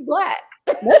why he's Black.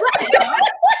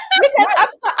 Because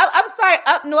I'm sorry,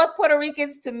 up north Puerto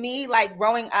Ricans to me, like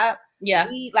growing up,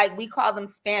 we call them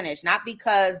Spanish, not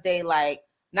because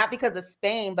of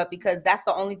Spain, but because that's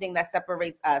the only thing that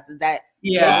separates us is that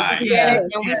Spanish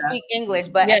and we speak English.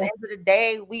 But at the end of the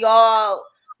day, we all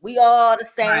the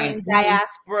same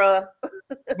diaspora.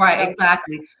 Right,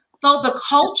 exactly. So the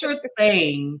culture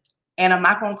thing, and I'm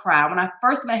not gonna cry. When I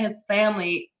first met his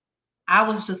family, I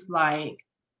was just like,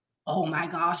 oh my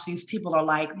gosh, these people are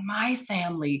like my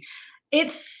family.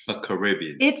 It's the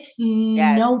Caribbean. It's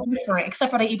no different,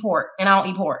 except for they eat pork, and I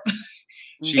don't eat pork.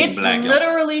 It's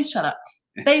literally, shut up.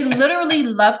 They literally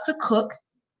love to cook,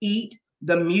 eat,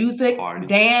 the music,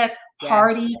 dance,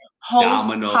 party, host,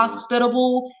 Dominoes,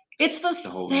 hospitable. It's the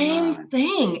same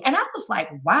thing. And I was like,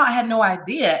 wow, I had no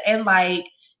idea. And like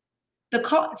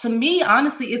to me,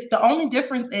 honestly, it's the only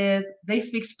difference is they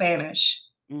speak Spanish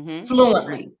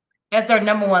fluently as their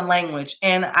number one language.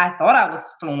 And I thought I was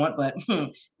fluent, but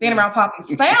being around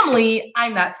Papi's family,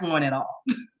 I'm not fluent at all.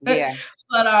 But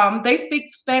they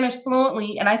speak Spanish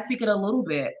fluently, and I speak it a little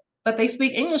bit. But they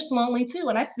speak English fluently too,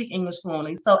 and I speak English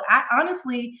fluently. So I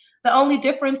honestly, the only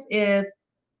difference is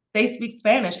they speak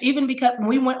Spanish. Even because when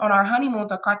we went on our honeymoon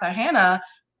to Cartagena,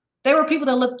 there were people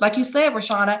that looked, like you said,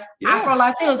 Rashana, Afro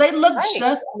Latinos. They look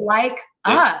just like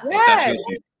us.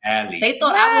 They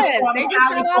thought I was from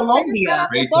Cali, Colombia.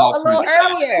 A little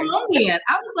earlier. Colombian.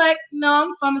 I was like, no,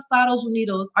 I'm from Estados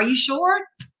Unidos. Are you sure?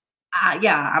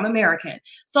 Yeah, I'm American.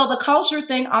 So the culture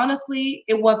thing, honestly,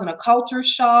 it wasn't a culture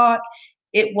shock.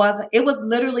 It was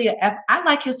literally I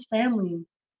like his family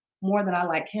more than I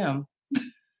like him.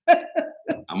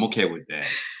 I'm okay with that.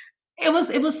 It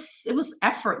was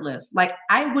effortless. Like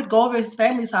I would go over his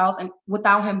family's house and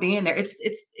without him being there,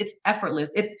 it's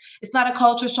effortless. It's not a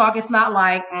culture shock. It's not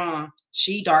like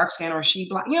she dark skin or she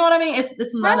black. You know what I mean?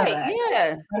 It's none of Right. that.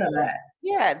 Yeah. None of that.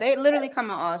 Yeah. They literally come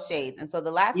in all shades. And so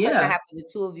the last question I Yeah. have for the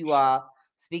two of you all,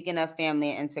 speaking of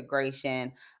family and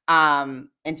integration,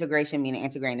 integration meaning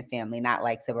integrating the family, not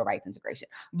like civil rights integration,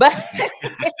 but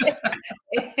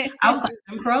I was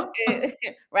like, pro.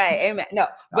 right. Amen. No,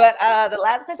 but the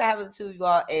last question I have for the two of you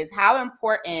all is how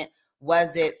important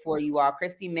was it for you all?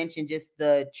 Christy mentioned just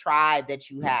the tribe that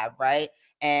you have, right?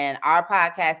 And our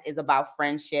podcast is about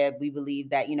friendship. We believe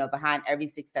that, you know, behind every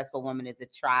successful woman is a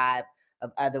tribe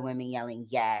of other women yelling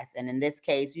yes. And in this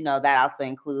case, you know, that also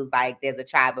includes like there's a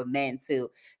tribe of men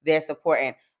too. They're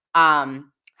supporting.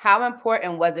 How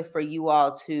important was it for you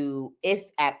all to, if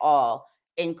at all,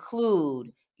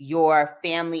 include your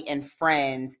family and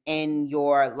friends in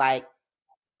your like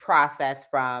process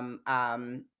from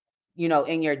you know,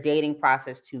 in your dating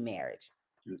process to marriage?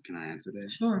 Can I answer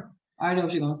that? Sure. I know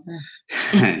what you're gonna say.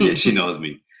 Yeah, she knows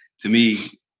me. To me,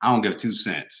 I don't give 2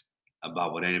 cents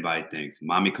about what anybody thinks.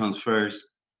 Mommy comes first.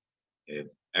 If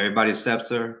everybody accepts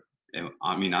her, and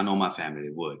I mean, I know my family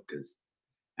would, because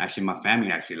actually my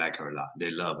family actually like her a lot.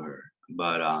 They love her.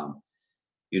 But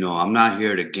you know, I'm not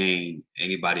here to gain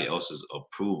anybody else's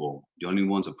approval. The only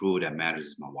one's approval that matters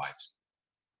is my wife's.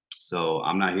 So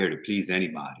I'm not here to please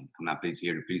anybody. I'm not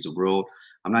here to please the world.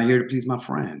 I'm not here to please my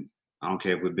friends. I don't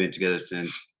care if we've been together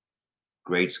since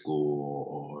grade school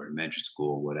or elementary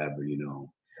school or whatever, you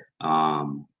know.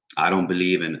 I don't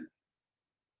believe in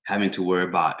having to worry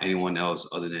about anyone else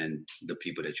other than the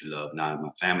people that you love. Now, if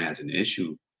my family has an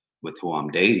issue with who I'm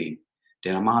dating,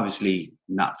 then I'm obviously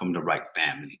not from the right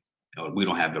family, or we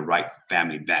don't have the right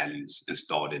family values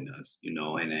installed in us, you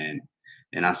know. And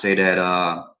I say that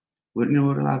with, you know,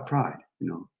 with a lot of pride, you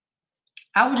know.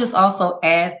 I would just also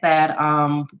add that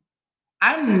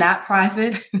I'm not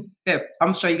private.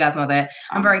 I'm sure you guys know that.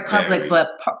 I'm very public,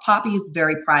 but Papi is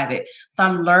very private. So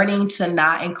I'm learning to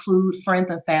not include friends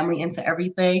and family into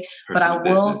everything. But I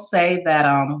will say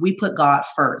that we put God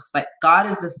first. Like God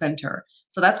is the center.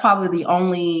 So that's probably the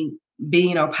only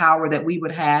being or power that we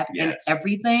would have in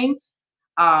everything.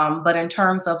 But in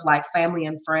terms of like family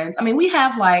and friends, I mean, we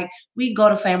have like, we go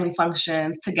to family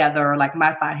functions together, like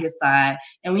my side, his side,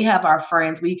 and we have our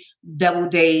friends, we double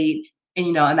date, and,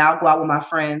 you know, and I'll go out with my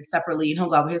friends separately and he'll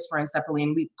go out with his friends separately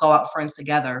and we go out friends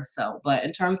together. So, but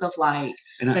in terms of like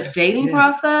the dating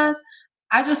process,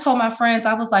 I just told my friends,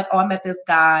 I was like, oh, I met this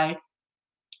guy.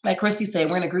 Like Christy said,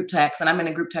 we're in a group text and I'm in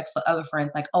a group text with other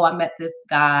friends. Like, oh, I met this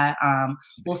guy.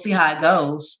 We'll see how it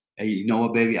goes. Hey, you know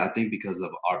what, baby? I think because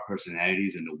of our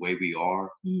personalities and the way we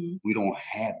are, we don't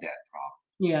have that problem.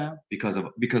 Yeah. Because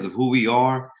of who we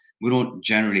are, we don't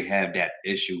generally have that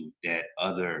issue that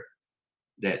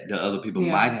the other people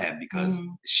might have, because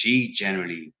she's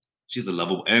a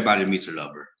lovable. Everybody that meets her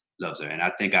loves her, and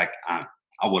I think I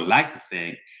would like to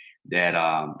think that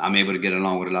I'm able to get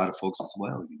along with a lot of folks as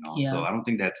well, you know. So I don't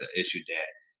think that's an issue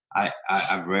that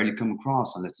I rarely come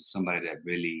across, unless it's somebody that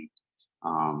really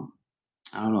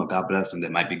I don't know, God bless them,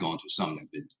 that might be going through something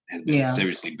that has been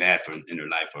seriously bad in their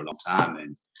life for a long time,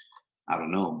 and I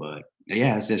don't know, but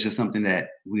yeah, it's just something that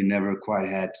we never quite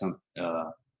had something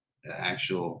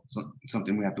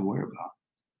we have to worry about.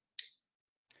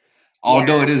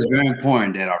 Although it is very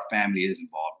important that our family is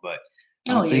involved, but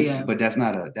but that's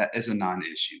that is a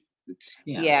non-issue. It's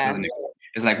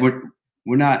it's like we're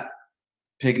not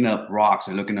picking up rocks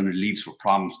and looking under leaves for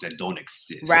problems that don't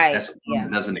exist. Right.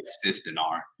 That doesn't exist in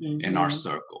our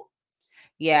circle.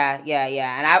 Yeah.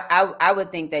 And I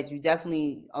would think that you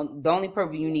definitely, the only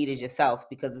person you need is yourself,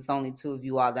 because it's only two of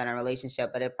you all that are in a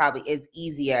relationship. But it probably is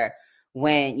easier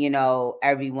when, you know,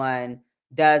 everyone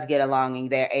does get along and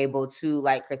they're able to,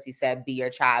 like Christy said, be your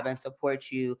tribe and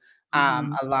support you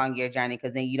along your journey,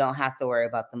 because then you don't have to worry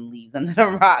about them leaves under the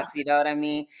rocks, you know what I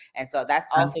mean? And so that's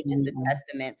also just a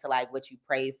testament to like what you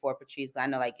prayed for, Patrice. I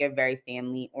know like you're very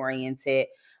family oriented.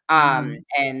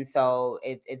 And so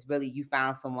it's really, you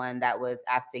found someone that was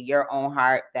after your own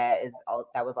heart, that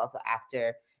was also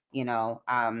after, you know,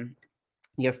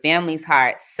 your family's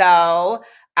heart. So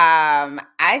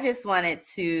I just wanted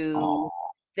to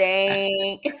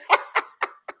thank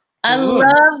I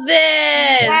love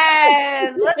this.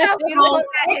 Yes, look how beautiful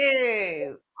that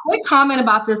is. Quick comment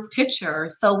about this picture.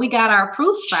 So we got our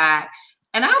proofs back,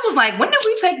 and I was like, when did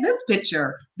we take this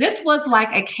picture? This was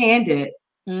like a candid.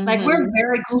 Like, we're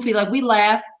very goofy. Like, we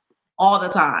laugh all the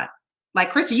time. Like,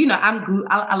 Christian, you know,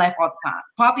 I laugh all the time.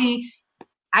 Papi,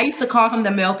 I used to call him the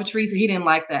male Patrice, and he didn't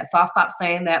like that. So I stopped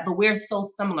saying that, but we're so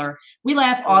similar. We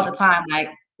laugh all the time. Like,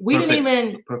 We didn't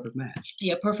even perfect match.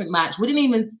 Yeah, perfect match. We didn't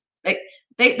even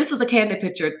this is a candid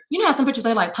picture. You know how some pictures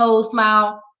they like pose,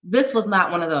 smile. This was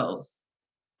not one of those.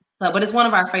 So, but it's one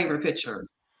of our favorite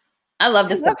pictures. I love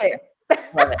this picture.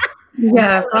 Love it.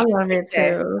 Yes, I love it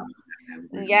too.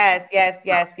 Yes.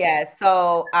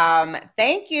 So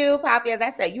thank you, Papi. As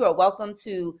I said, you are welcome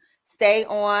to stay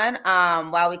on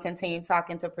while we continue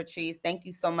talking to Patrice. Thank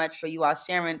you so much for you all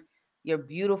sharing your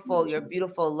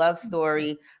beautiful love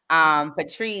story.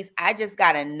 Patrice, I just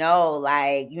gotta know,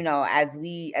 like, you know, as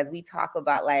we talk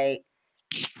about, like,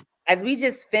 as we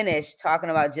just finished talking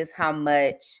about just how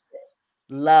much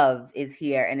love is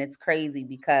here, and it's crazy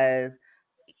because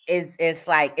it's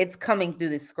like it's coming through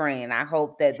the screen. I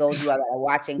hope that those of you that are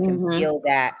watching can feel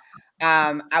that.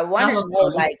 I want to know,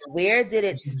 like, where did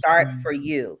it start for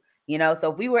you? You know,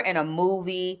 so if we were in a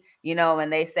movie, you know,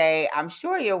 and they say, I'm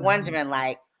sure you're wondering,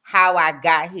 like, how I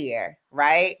got here,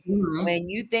 right? When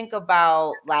you think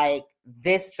about, like,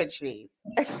 this Patrice,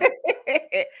 or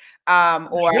I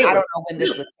don't know when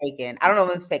this was taken. I don't know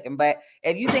when this was taken, but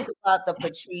if you think about the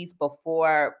Patrice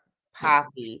before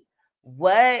Papi,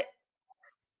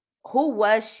 who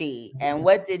was she, and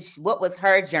what was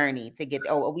her journey to get?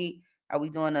 Oh, are we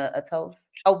doing a toast?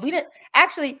 Oh, we didn't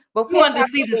actually. Before we wanted to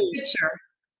see the picture.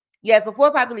 Yes,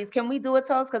 before Papi leaves, can we do a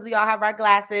toast? Because we all have our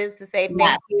glasses to say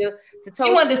thank you. To toast.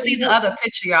 We wanted to see the other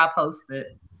picture y'all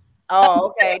posted.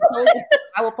 Oh, okay.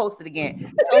 I will post it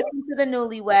again. Toasting to the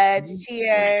newlyweds.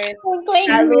 Cheers.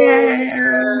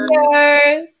 Cheers.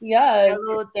 Yes.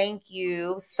 Hello, thank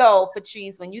you. So,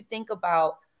 Patrice, when you think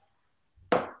about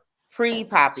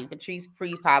Patrice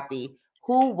pre-Papi,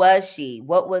 who was she?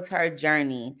 What was her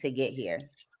journey to get here?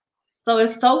 So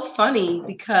it's so funny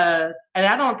because, and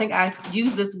I don't think I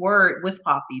use this word with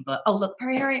Papi, but oh look,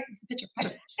 hurry, it's a picture.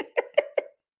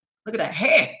 Look at that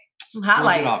hair. Some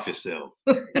highlights. Get off yourself.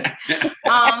 So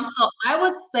I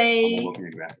would say,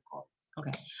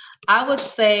 okay, I would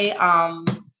say, and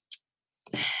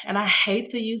I hate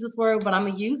to use this word, but I'm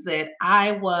gonna use it.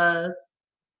 I was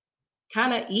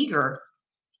kind of eager.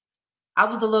 I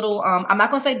was a little, I'm not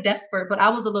gonna say desperate, but I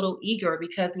was a little eager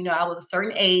because, you know, I was a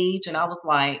certain age and I was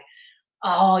like,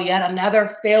 oh, yet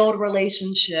another failed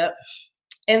relationship.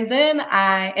 And then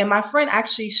my friend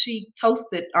actually, she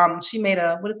toasted, she made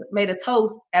a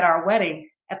toast at our wedding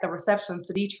at the reception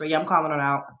to Detroit. I'm calling her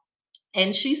out.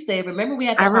 And she said, remember we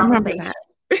had that conversation?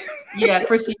 Yeah,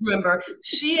 Chrissy, remember.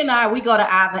 She and I, we go to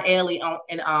Ava Ailey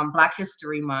in Black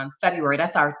History Month, February.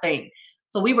 That's our thing.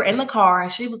 So we were in the car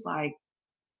and she was like,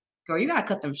 girl, you gotta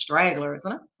cut them stragglers.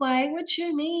 And I was like, what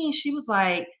you mean? She was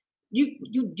like,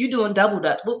 you doing double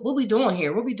dutch. What we doing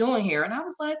here? What we doing here? And I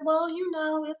was like, well, you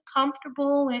know, it's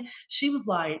comfortable. And she was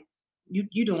like,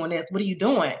 you doing this. What are you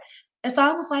doing? And so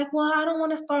I was like, well, I don't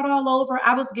want to start all over.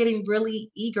 I was getting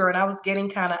really eager and I was getting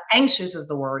kind of anxious is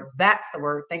the word. That's the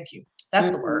word. Thank you. That's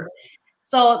the word.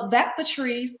 So that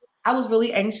Patrice, I was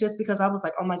really anxious because I was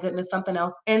like, oh my goodness, something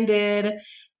else ended.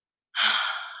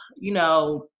 You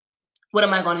know, what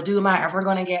am I going to do? Am I ever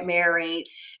going to get married?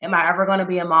 Am I ever going to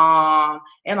be a mom?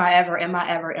 Am I ever? And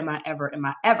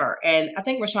I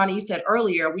think, Rashana, you said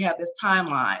earlier, we have this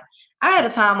timeline. I had a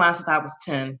timeline since I was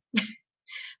 10.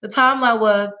 The timeline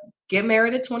was get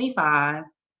married at 25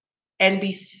 and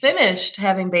be finished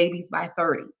having babies by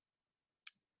 30.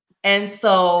 And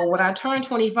so when I turned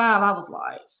 25, I was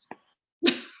like,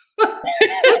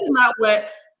 this is not what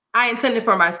I intended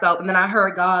for myself. And then I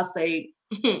heard God say,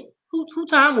 who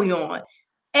time we on?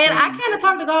 And I kind of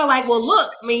talked to God like, well, look,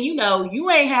 I mean, you know,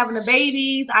 you ain't having the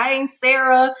babies. I ain't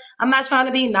Sarah. I'm not trying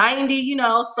to be 90, you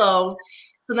know. So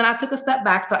then I took a step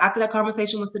back. So after that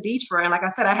conversation with Saditra, and like I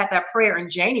said, I had that prayer in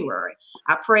January.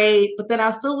 I prayed, but then I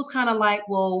still was kind of like,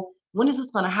 well, when is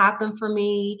this going to happen for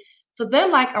me? So then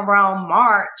like around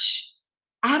March,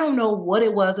 I don't know what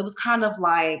it was. It was kind of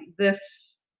like this.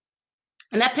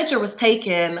 And that picture was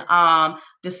taken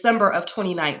December of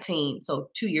 2019. So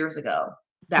 2 years ago,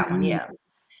 that one. Yeah.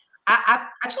 I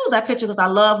chose that picture because I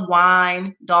love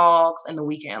wine, dogs, and the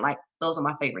weekend. Like those are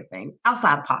my favorite things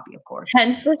outside of Papi, of course.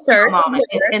 Hence the shirt. Mama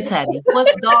and Teddy.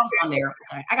 What's the dogs on there?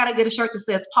 Okay. I gotta get a shirt that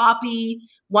says Papi,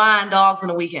 wine, dogs, and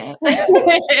the weekend.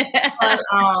 But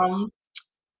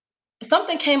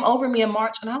something came over me in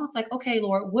March, and I was like, okay,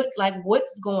 Lord,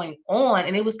 what's going on?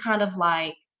 And it was kind of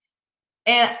like,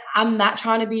 and I'm not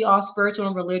trying to be all spiritual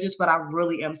and religious, but I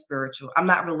really am spiritual. I'm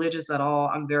not religious at all.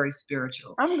 I'm very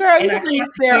spiritual. Girl, you can be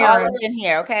spirit all up in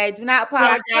here, okay? Do not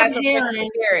apologize for the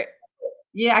spirit.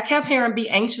 Yeah, I kept hearing be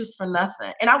anxious for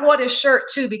nothing. And I wore this shirt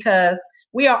too because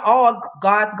we are all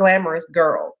God's glamorous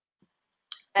girl.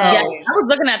 So yeah, I was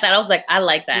looking at that. I was like, I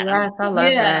like that. Yes, I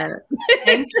love that.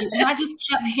 Thank you. And I just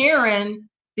kept hearing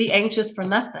be anxious for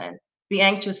nothing. be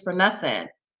anxious for nothing.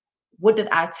 What did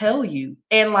I tell you?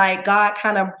 And like God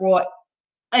kind of brought,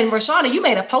 and Rashana, you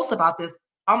made a post about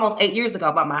this almost 8 years ago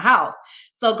about my house.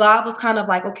 So God was kind of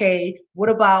like, okay, what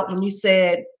about when you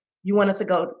said you wanted to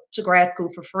go to grad school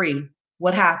for free?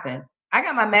 What happened? I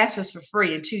got my master's for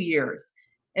free in 2 years.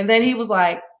 And then he was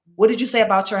like, what did you say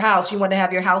about your house? You want to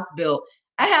have your house built.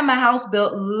 I had my house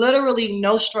built, literally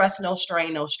no stress, no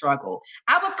strain, no struggle.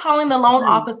 I was calling the loan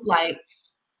office like,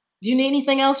 do you need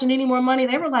anything else? You need any more money?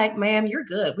 They were like, ma'am, you're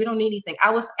good. We don't need anything.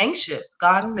 I was anxious.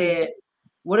 God said,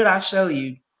 what did I show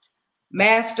you?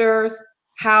 Masters,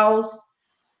 house,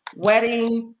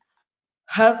 wedding,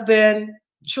 husband,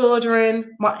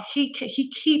 children. He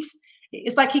keeps,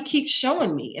 it's like he keeps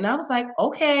showing me. And I was like,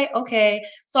 okay.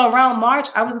 So around March,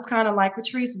 I was just kind of like,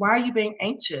 Patrice, why are you being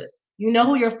anxious? You know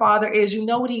who your father is. You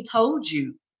know what he told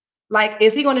you. Like,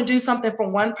 is he going to do something for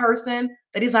one person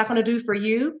that he's not going to do for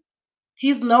you?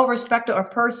 He's no respecter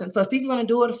of person. So if he's going to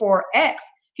do it for X,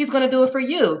 he's going to do it for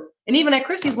you. And even at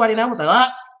Christy's wedding, I was like, oh,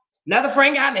 another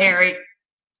friend got married.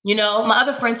 You know, my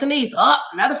other friend Denise, oh,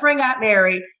 another friend got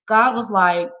married. God was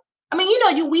like, I mean, you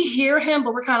know, we hear him,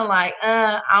 but we're kind of like,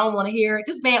 I don't want to hear it.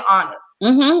 Just being honest.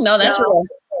 No, that's real.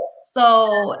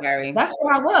 So that's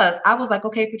where I was. I was like,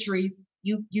 okay, Patrice,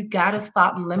 you got to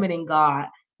stop limiting God.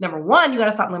 Number one, you got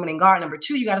to stop limiting God. Number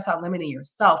two, you got to stop limiting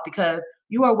yourself because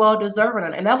you are well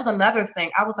deserving. And that was another thing.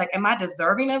 I was like, am I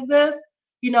deserving of this?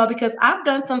 You know, because I've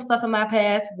done some stuff in my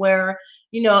past where,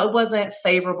 you know, it wasn't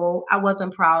favorable. I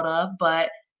wasn't proud of, but,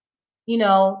 you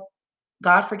know,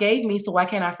 God forgave me. So why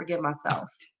can't I forgive myself?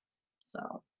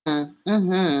 So.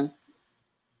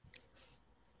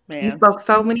 You spoke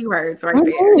so many words right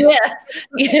there.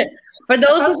 Yeah. For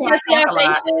those who can't see our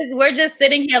faces, we're just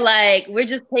sitting here like we're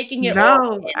just taking it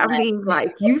all. No, I mean,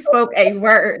 like you spoke a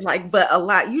word, like, but a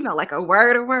lot, you know, like a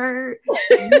word. You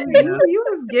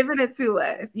was giving it to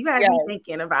us. You had me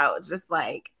thinking about just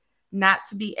like not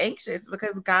to be anxious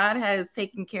because God has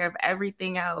taken care of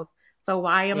everything else. So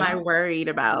why am I worried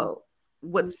about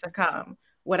what's to come?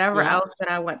 Whatever else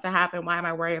that I want to happen, why am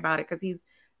I worried about it? Because he's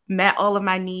met all of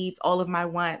my needs, all of my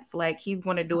wants. Like he's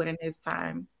going to do it in his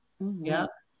time. Yeah.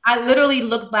 I literally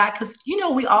look back because, you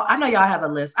know, I know y'all have a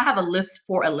list. I have a list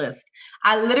for a list.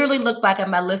 I literally look back at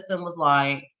my list and was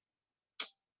like,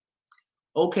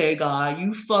 okay, God,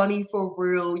 you funny for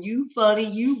real. You funny.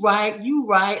 You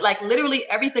right. Like literally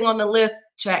everything on the list,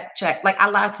 check. Like I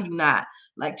lied to you not.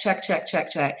 Like check.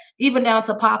 Even down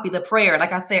to Papi, the prayer.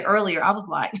 Like I said earlier, I was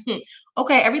like,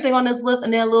 okay, everything on this list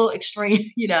and then a little extreme,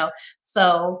 you know.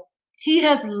 So he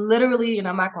has literally, and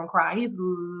I'm not going to cry, he's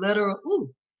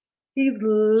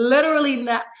literally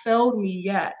not failed me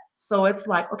yet. So it's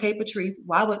like, okay, Patrice,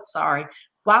 why would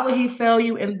he fail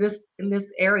you in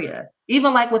this area?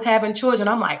 Even like with having children,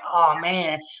 I'm like, oh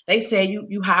man, they say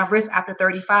you high risk after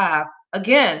 35.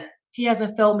 Again, he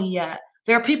hasn't failed me yet.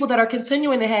 There are people that are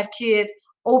continuing to have kids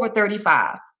over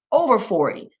 35, over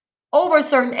 40, over a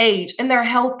certain age, and they're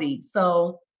healthy.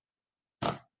 So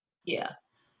yeah.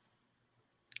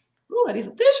 Ooh, I need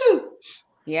some tissue.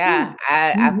 Yeah,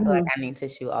 I feel like I need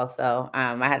tissue also.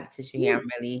 I have the tissue here.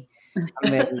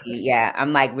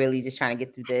 I'm like really just trying to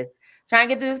get through this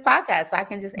podcast so I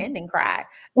can just end and cry.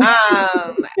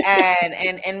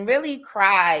 And really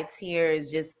cry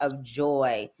tears just of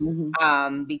joy.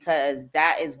 Because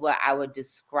that is what I would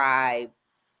describe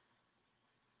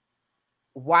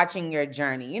watching your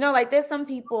journey. You know, like there's some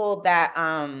people that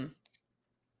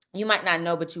you might not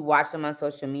know, but you watch them on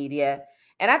social media.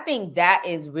 And I think that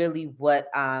is really what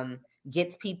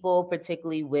gets people,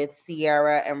 particularly with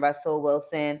Sierra and Russell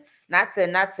Wilson, not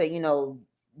to, you know,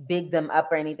 big them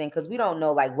up or anything, because we don't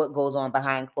know like what goes on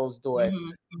behind closed doors.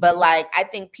 But like, I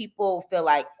think people feel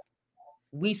like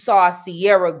we saw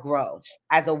Sierra grow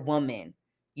as a woman,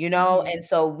 you know? And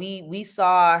so we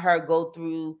saw her go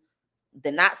through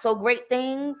the not so great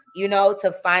things, you know,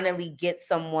 to finally get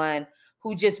someone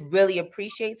who just really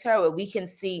appreciates her, where we can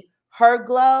see her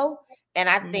glow. And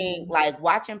I think like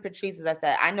watching Patrice, as I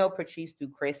said, I know Patrice through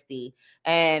Christy,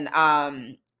 and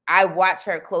I watch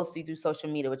her closely through social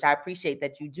media, which I appreciate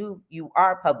that you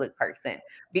are a public person,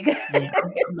 because I'm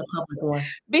the public one.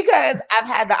 Because I've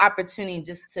had the opportunity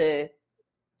just to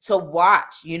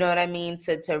watch, you know what I mean,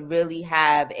 to really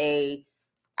have a,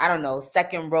 I don't know,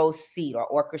 second row seat or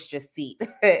orchestra seat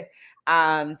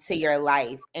to your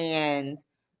life. And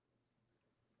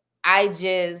I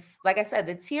just, like I said,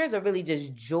 the tears are really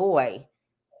just joy,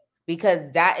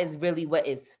 because that is really what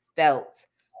is felt.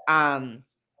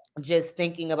 Just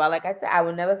thinking about, like I said, I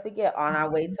will never forget on our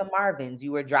way to Marvin's,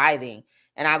 you were driving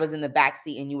and I was in the back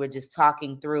seat and you were just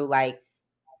talking through like,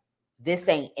 this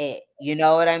ain't it. You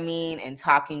know what I mean? And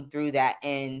talking through that.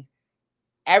 And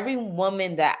every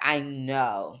woman that I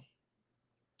know,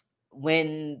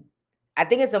 when I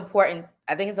think it's important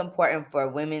for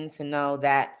women to know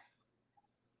that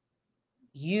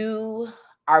you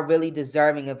are really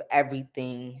deserving of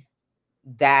everything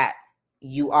that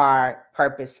you are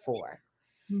purposed for.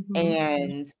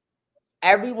 And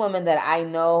every woman that I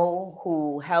know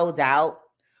who held out,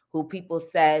 who people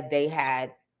said they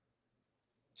had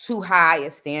too high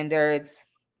of standards,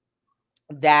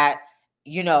 that,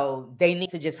 you know, they need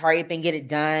to just hurry up and get it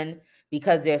done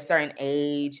because they're a certain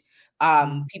age.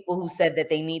 People who said that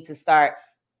they need to start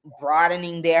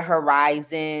broadening their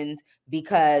horizons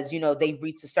because, you know, they've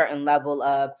reached a certain level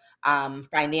of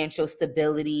financial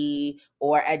stability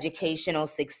or educational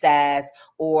success,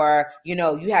 or, you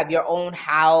know, you have your own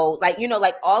house, like, you know,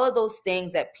 like all of those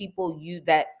things that people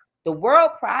that the world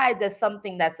prides as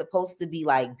something that's supposed to be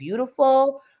like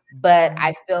beautiful. But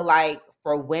I feel like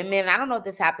for women, I don't know if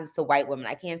this happens to white women,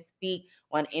 I can't speak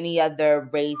on any other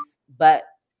race but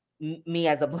me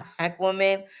as a Black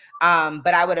woman,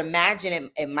 but I would imagine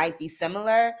it might be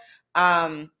similar.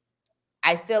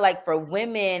 I feel like for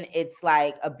women, it's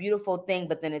like a beautiful thing,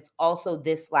 but then it's also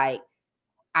this like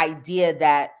idea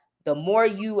that the more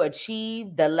you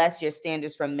achieve, the less your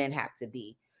standards from men have to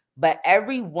be. But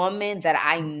every woman that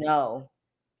I know,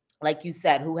 like you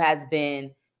said, who has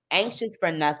been anxious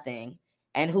for nothing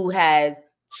and who has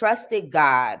trusted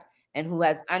God and who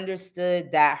has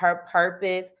understood that her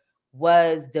purpose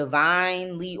was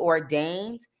divinely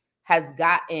ordained, has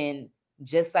gotten,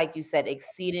 just like you said,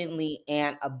 exceedingly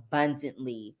and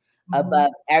abundantly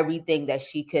above everything that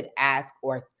she could ask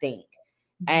or think.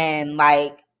 And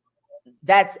like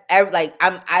that's like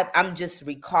I'm just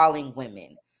recalling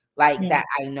women like that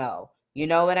I know. You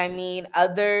know what I mean?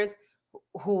 Others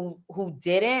who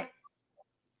didn't,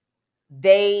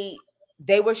 they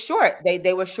were short.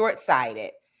 They were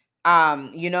short-sighted.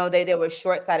 You know, they were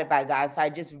short-sighted by God. So I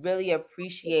just really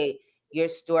appreciate your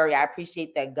story. I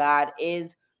appreciate that God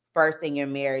is first in your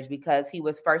marriage because he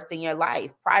was first in your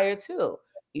life prior to.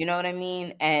 You know what I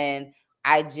mean? And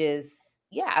I just,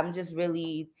 yeah, I'm just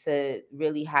really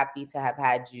happy to have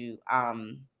had you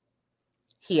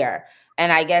here.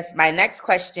 And I guess my next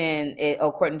question is,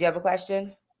 oh, Courtney, do you have a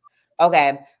question?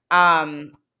 Okay.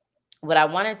 What I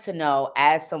wanted to know,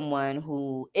 as someone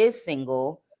who is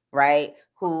single, right?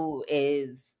 Who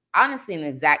is honestly in the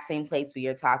exact same place where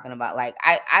you're talking about. Like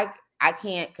I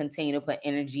can't continue to put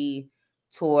energy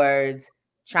towards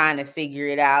trying to figure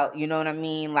it out. You know what I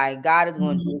mean? Like God is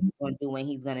going to do what he's going to do when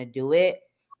he's going to do it.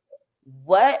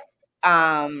 What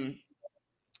I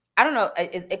don't know,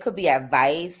 it could be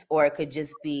advice or it could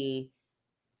just be,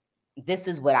 this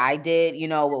is what I did, you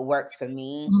know, what works for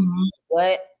me.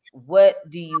 What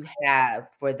do you have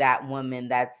for that woman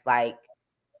that's like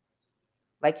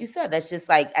you said, that's just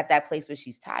like at that place where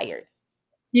she's tired?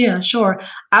 Yeah, sure.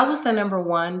 I would say number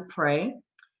one, pray,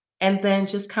 and then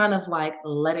just kind of like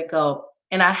let it go.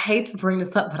 And I hate to bring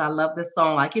this up, but I love this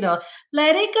song. Like,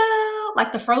 let it go,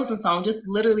 like the Frozen song, just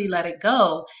literally let it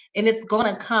go. And it's going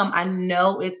to come. I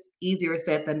know it's easier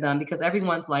said than done because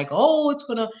everyone's like, oh, it's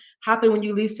going to happen when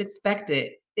you least expect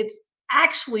it. It's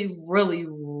actually really,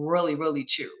 really, really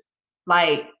true.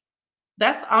 Like,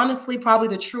 that's honestly probably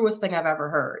the truest thing I've ever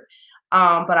heard.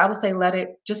 But I would say let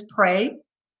it, just pray.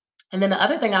 And then the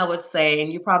other thing I would say,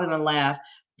 and you're probably gonna laugh,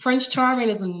 Prince Charming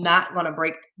is not gonna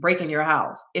break in your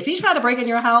house. If he tried to break in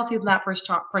your house, he's not Prince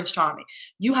Charming.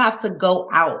 You have to go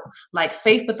out. Like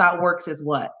faith without works is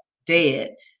what? Dead.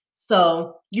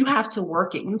 So you have to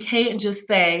work it. You can't just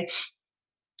say,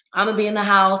 I'm gonna be in the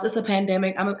house. It's a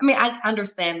pandemic. I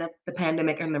understand the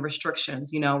pandemic and the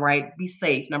restrictions, right? Be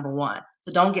safe, number one.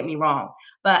 So don't get me wrong.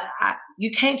 But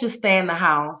you can't just stay in the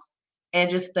house and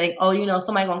just think, oh,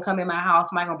 somebody gonna come in my house,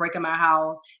 somebody gonna break in my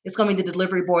house. It's gonna be the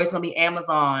delivery boy, it's gonna be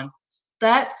Amazon.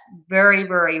 That's very,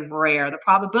 very rare. The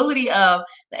probability of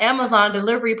the Amazon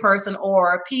delivery person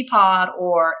or Peapod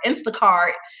or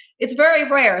Instacart, it's very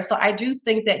rare. So I do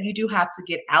think that you do have to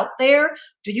get out there.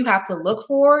 Do you have to look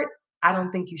for it? I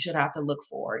don't think you should have to look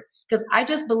for it because I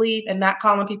just believe, and not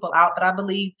calling people out, that I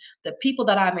believe the people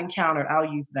that I've encountered, I'll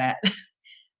use that,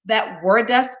 that were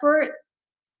desperate,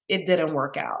 it didn't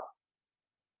work out.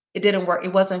 It didn't work.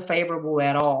 It wasn't favorable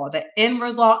at all. The end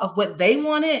result of what they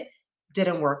wanted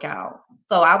didn't work out.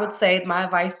 So I would say my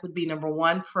advice would be number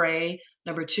one, pray.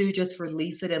 Number two, just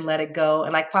release it and let it go.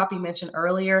 And like Papi mentioned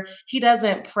earlier, he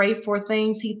doesn't pray for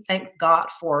things. He thanks God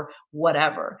for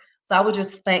whatever. So I would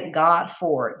just thank God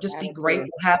for it. Just be Gratitude.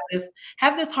 grateful.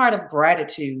 Have this heart of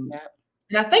gratitude. Yep.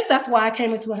 And I think that's why I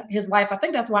came into his life. I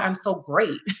think that's why I'm so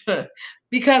great.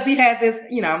 Because he had this,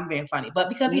 I'm being funny, but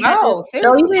because he had this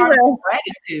No, No, you serious3 need heart of to.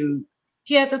 gratitude.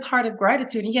 he had this heart of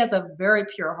gratitude. And he has a very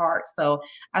pure heart. So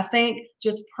I think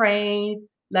just praying,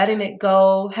 letting it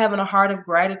go, having a heart of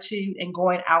gratitude, and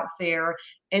going out there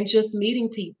and just meeting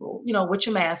people, with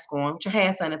your mask on, with your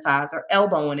hand sanitizer,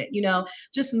 elbowing it,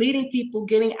 just meeting people,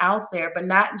 getting out there, but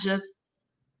not just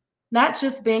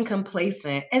being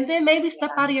complacent, and then maybe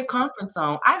step out of your comfort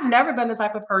zone. I've never been the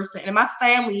type of person, and my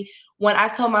family, when I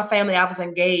told my family I was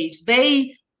engaged,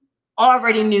 they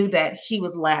already knew that he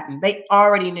was Latin. They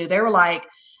already knew. They were like,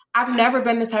 I've never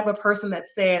been the type of person that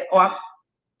said,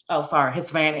 sorry,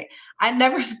 Hispanic. I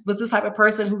never was this type of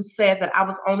person who said that I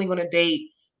was only going to date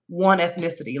one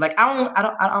ethnicity. Like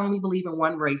I only believe in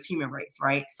one race, human race,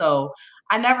 right? So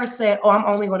I never said, I'm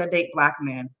only going to date black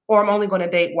men, or I'm only going to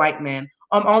date white men,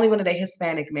 or I'm only going to date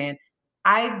Hispanic men.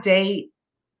 I date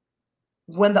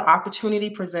when the opportunity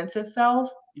presents itself.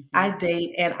 I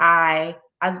date, and I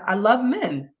love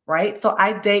men, right? So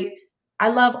I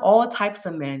love all types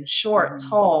of men, short,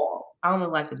 tall. I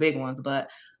don't like the big ones, but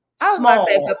I was about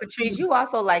to say, small. but Patrice, you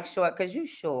also like short because you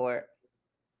short.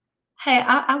 Hey,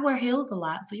 I wear heels a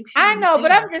lot, so you can't I really know, say but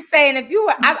that. I'm just saying, if you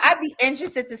were, I'd be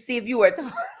interested to see if you were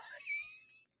tall.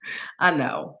 I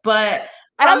know, but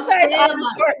And I'm I'm sorry to all saying,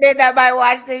 the short men that might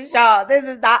watch this show. This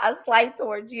is not a slight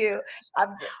towards you.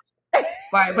 I'm just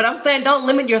right, but I'm saying don't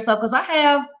limit yourself, because I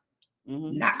have,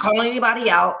 not calling anybody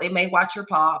out, they may watch your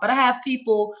pod, but I have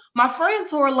people, my friends,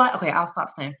 who are like, okay, I'll stop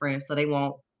saying friends so they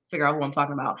won't figure out who I'm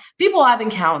talking about. People I've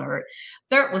encountered,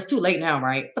 there was too late now,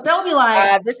 right? But they'll be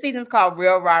like, this season's called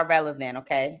Real Raw Relevant.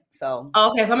 Okay, so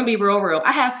okay, so I'm gonna be real.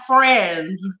 I have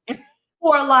friends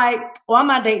who are like, oh, I'm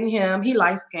not dating him, he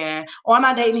light skinned, or I'm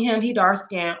not dating him, he dark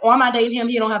skinned, or I'm not dating him,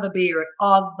 he don't have a beard.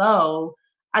 Although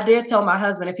I did tell my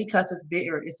husband, if he cuts his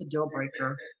beard, it's a deal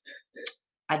breaker.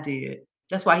 I did.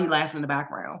 That's why he laughed in the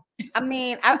background. I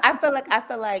mean, I feel like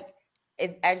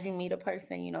if as you meet a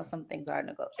person, some things are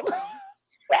negotiable.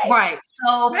 Right.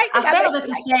 So Right? I That said all makes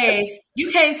that me to like say,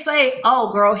 you can't say,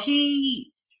 oh girl,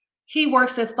 he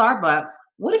works at Starbucks.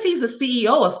 What if he's the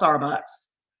CEO of Starbucks?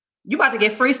 You about to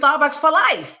get free Starbucks for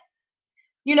life.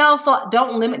 So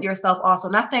don't limit yourself also.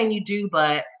 Not saying you do,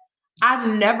 but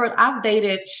I've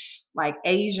dated like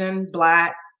Asian,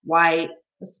 black, white,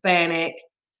 Hispanic.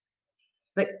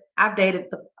 I've dated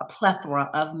a plethora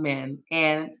of men,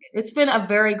 and it's been a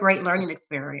very great learning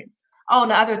experience. Oh,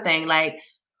 and the other thing, like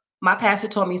my pastor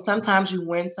told me, sometimes you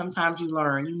win, sometimes you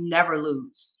learn. You never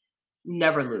lose. You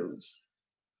never lose.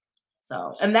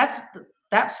 So, and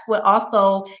that's what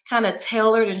also kind of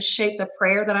tailored and shaped the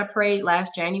prayer that I prayed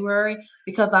last January,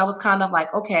 because I was kind of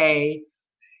like, okay,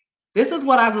 this is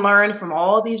what I've learned from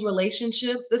all these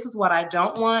relationships. This is what I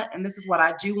don't want, and this is what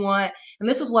I do want, and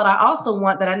this is what I also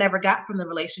want that I never got from the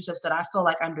relationships that I feel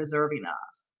like I'm deserving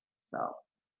of. So,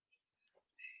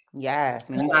 yes.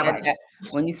 When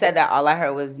you said that, all I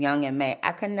heard was Young and May.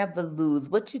 I could never lose.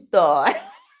 What you thought?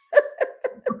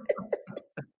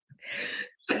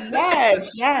 Yes.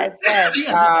 Yeah.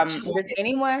 Does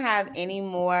anyone have any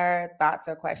more thoughts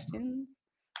or questions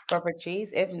for Patrice?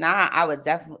 If not, I would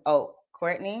definitely. Oh,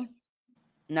 Courtney.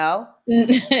 No.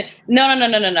 No.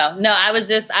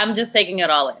 I'm just taking it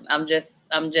all in. I'm just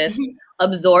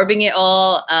absorbing it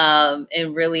all,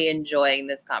 and really enjoying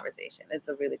this conversation. It's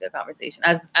a really good conversation.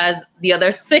 As the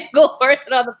other single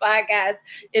person on the podcast,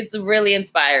 it's really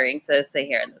inspiring to sit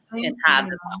here and have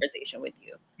this conversation with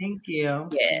you. Thank you.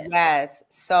 Yeah. Yes.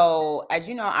 So as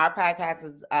you know, our podcast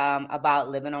is about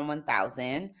living on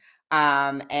 1,000.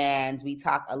 And we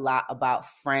talk a lot about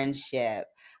friendship.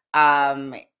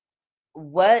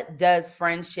 What does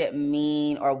friendship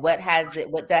mean, or what has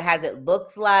it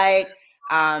looked like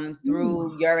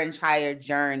through your entire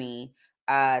journey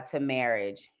to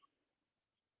marriage?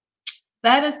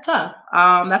 That is tough.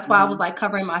 That's why I was like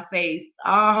covering my face.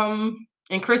 And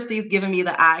Christy's giving me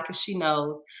the eye because she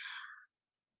knows.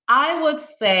 I would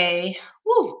say,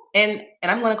 and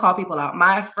I'm going to call people out.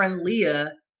 My friend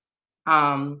Leah,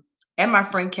 and my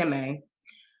friend Kimme,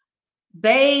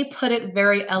 they put it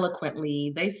very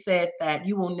eloquently. They said that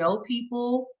you will know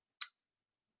people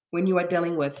when you are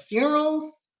dealing with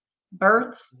funerals,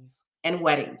 births, and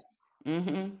weddings.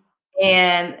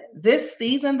 And this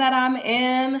season that I'm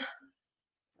in,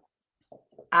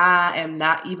 I am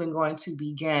not even going to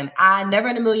begin. I never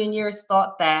in a million years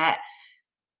thought that,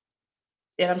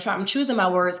 and I'm choosing my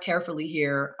words carefully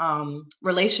here,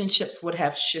 relationships would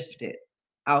have shifted.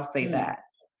 I'll say that.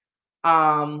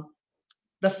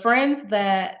 The friends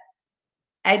that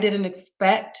I didn't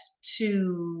expect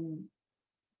to,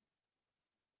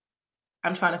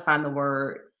 I'm trying to find the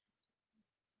word.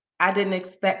 I didn't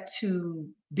expect to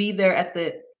be there at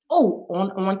the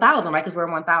on 1,000, right? Because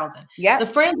we're 1,000. Yeah. The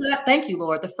friends that thank you,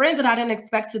 Lord. The friends that I didn't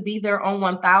expect to be there on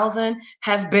 1,000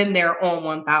 have been there on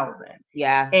 1,000.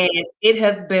 Yeah. And it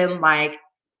has been like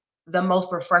the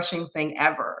most refreshing thing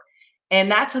ever. And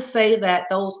not to say that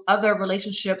those other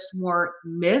relationships weren't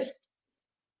missed.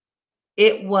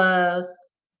 It was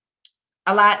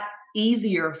a lot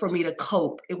easier for me to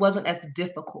cope. It wasn't as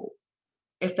difficult,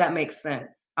 if that makes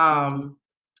sense.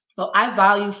 So I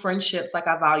value friendships like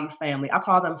I value family. I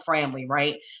call them family,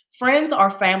 right? Friends are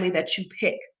family that you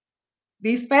pick.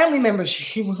 These family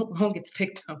members, you won't get to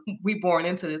pick them. We born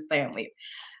into this family.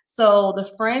 So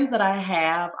the friends that I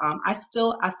have, I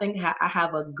think I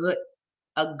have a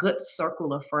good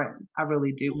circle of friends. I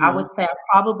really do. I would say I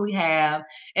probably have,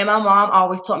 and my mom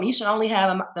always taught me you should only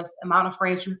have the amount of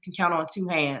friends you can count on two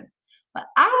hands. But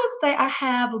I would say I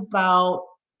have about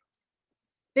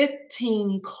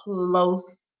 15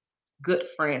 close good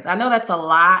friends. I know that's a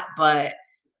lot, but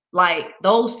like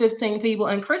those 15 people,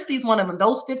 and Christy's one of them,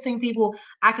 those 15 people,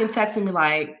 I can text and be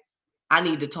like, I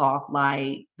need to talk.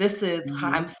 Like, this is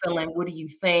how I'm feeling. What do you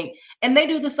think? And they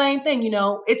do the same thing.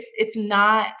 It's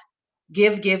not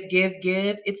give.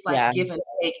 It's like give and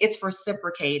take. It's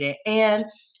reciprocated. And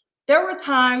there were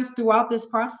times throughout this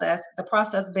process, the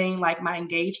process being like my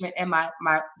engagement and my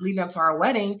leading up to our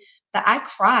wedding, that I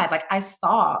cried, like I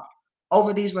sobbed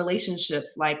over these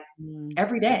relationships, like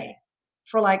every day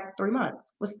for like 3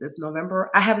 months. What's this,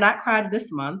 November? I have not cried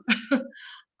this month.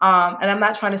 And I'm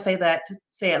not trying to say that to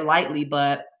say it lightly,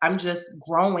 but I'm just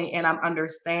growing and I'm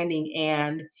understanding.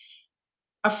 And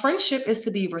a friendship is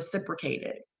to be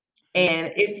reciprocated.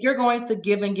 And if you're going to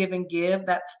give and give and give,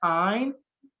 that's fine.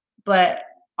 But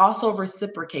also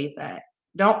reciprocate that.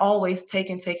 Don't always take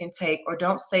and take and take, or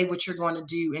don't say what you're going to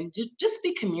do, and just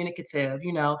be communicative.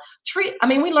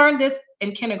 We learned this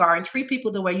in kindergarten, treat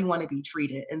people the way you want to be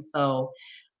treated. And so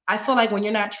I feel like when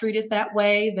you're not treated that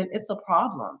way, then it's a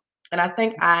problem. And I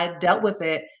think I dealt with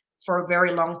it for a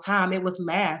very long time. It was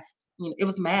masked. It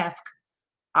was masked.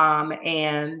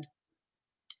 And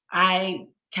I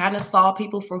kind of saw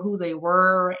people for who they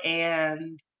were,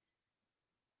 and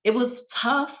it was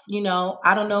tough.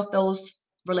 I don't know if those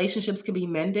relationships can be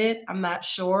mended. I'm not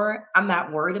sure. I'm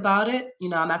not worried about it. I'm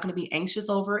not going to be anxious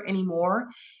over it anymore.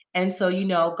 And so,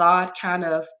 God kind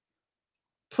of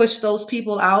pushed those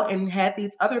people out and had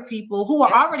these other people who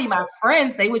were already my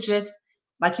friends. They were just,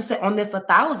 like you said, on this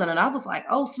 1,000. And I was like,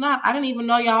 oh, snap. I didn't even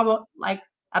know y'all were like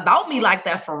about me like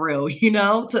that for real,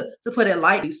 to put it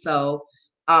lightly. So,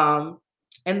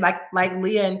 and like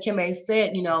Leah and Kim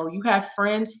said, you have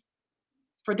friends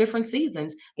for different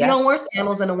seasons. You don't wear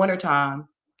sandals in the wintertime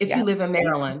if you live in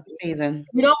Maryland. Season.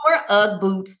 You don't wear UGG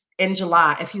boots in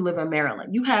July if you live in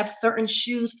Maryland. You have certain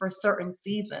shoes for certain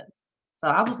seasons. So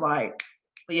I was like,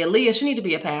 but yeah, Leah, she need to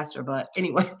be a pastor. But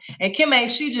anyway, and Kim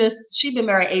she been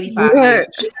married 85 years.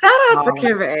 Shout out to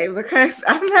Kim because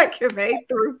I met Kim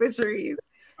through Patrice.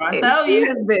 She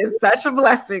has been such a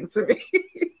blessing to me.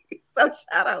 So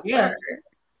shout out to her.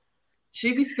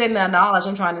 She be spitting that knowledge,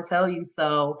 I'm trying to tell you.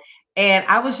 So, and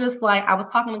I was just like, I was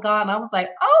talking to God and I was like,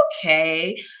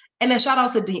 okay. And then shout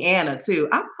out to Deanna too.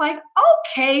 I was like,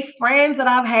 okay, friends that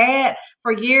I've had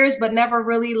for years, but never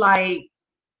really like,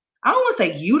 I don't want to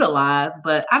say utilized,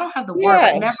 but I don't have the word,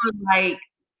 but never like,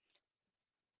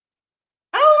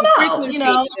 I don't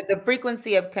know. The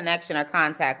frequency of connection or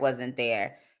contact wasn't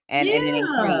there. And it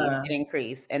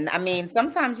increased. And I mean,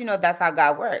 sometimes, that's how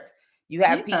God works. You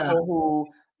have people who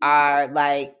are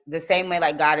like the same way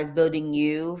like God is building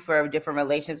you for different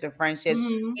relationships or friendships.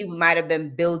 He might have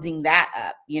been building that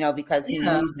up, because he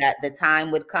knew that the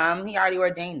time would come. He already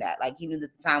ordained that. Like he knew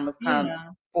that the time was come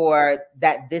for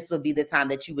that. This would be the time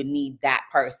that you would need that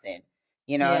person.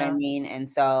 You know what I mean? And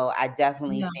so I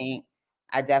definitely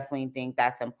think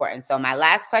that's important. So my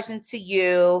last question to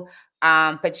you,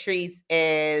 Patrice,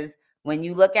 is when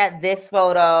you look at this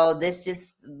photo, this just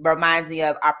reminds me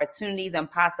of opportunities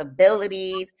and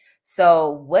possibilities.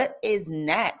 So what is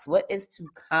next? What is to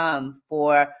come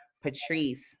for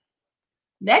Patrice?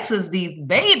 Next is these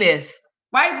babies.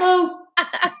 Right, boo?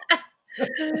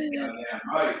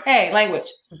 Hey, language.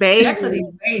 Babies. Next are these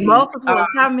babies. Multiple.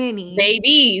 How many?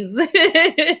 Babies.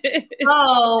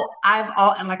 So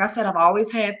and like I said, I've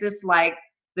always had this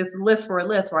list for a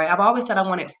list, right? I've always said I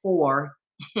wanted 4.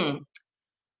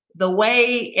 The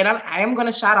way, and I am going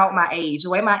to shout out my age. The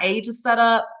way my age is set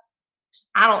up,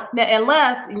 I don't,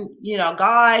 unless,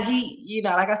 God, he,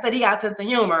 like I said, he got a sense of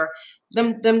humor.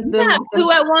 Them 2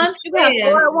 at once, you got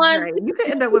 4 at once. Right. You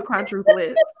could end up with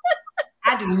quadruplets.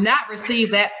 I do not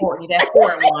receive that, Courtney, that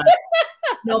 4 at once.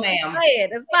 No, ma'am.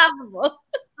 It's possible.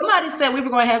 Somebody said we were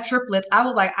going to have triplets. I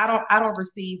was like, I don't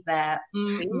receive that.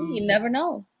 You never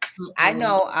know. I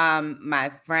know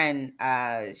my friend,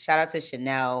 shout out to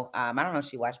Chanel. I don't know if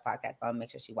she watched podcasts, but I'll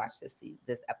make sure she watched this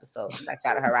episode since I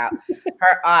shouted her out.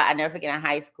 Her aunt, I never forget, in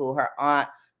high school, her aunt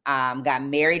got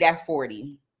married at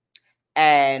 40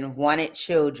 and wanted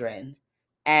children.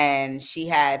 And she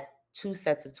had 2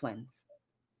 sets of twins.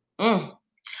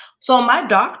 So my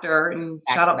doctor, and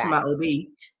Back shout to out to back. my OB,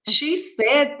 she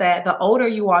said that the older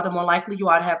you are, the more likely you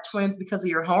are to have twins because of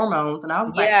your hormones. And I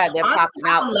was Yeah, like, they're honestly, popping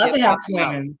I out. would love They're to have popping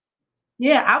out. twins.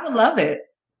 Yeah, I would love it.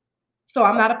 So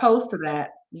I'm not opposed to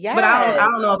that. But I Yes.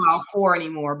 don't know about 4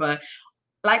 anymore. But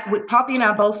like what Papi and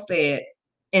I both said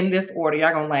in this order,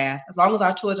 y'all gonna laugh. As long as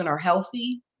our children are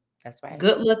healthy, That's right.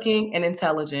 good looking, and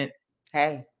intelligent.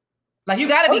 Hey. Like you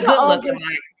gotta be Those are good all looking. good.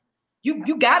 Like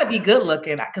you gotta be good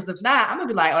looking. Because if not, I'm gonna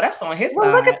be like, oh, that's on his Well,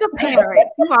 side. look at the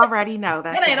parents. You already know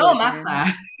That ain't on my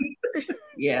side.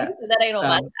 Yeah. That ain't on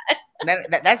my side.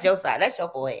 That's your side. That's your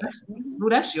forehead.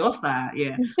 That's your side,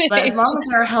 yeah. But as long as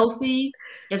they're healthy,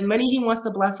 as many he wants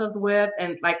to bless us with,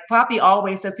 and like Papi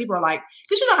always says, people are like,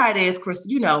 because you know how it is, Chris.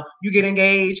 You know, you get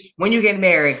engaged when you get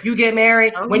married. You get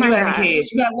married Oh when my you have gosh.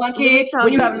 kids. You have one Let me kid tell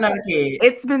when you you, have another kid.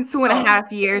 It's been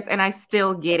 2.5 years, and I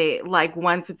still get it like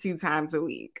 1 to 2 times a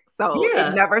week. So Yeah.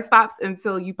 it never stops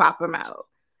until you pop them out.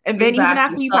 And then even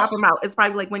after you pop them out, it's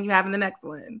probably like when you having the next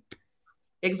one.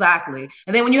 Exactly.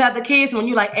 And then when you have the kids, when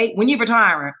you like 8, when you're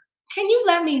retiring, can you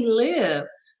let me live?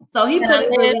 So he put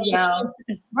it really well.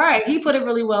 Right. He put it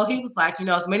really well. He was like,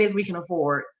 as many as we can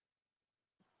afford.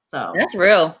 So that's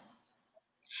real.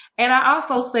 And I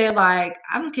also said, like,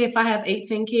 I don't care if I have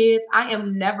 18 kids, I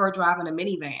am never driving a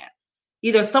minivan.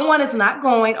 Either someone is not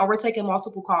going or we're taking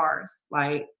multiple cars.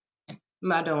 Like, I'm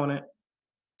not doing it.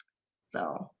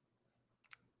 So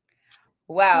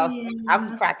Well, yeah.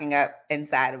 I'm cracking up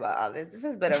inside about all this. This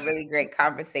has been a really great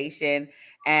conversation.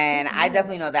 And I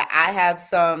definitely know that I have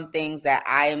some things that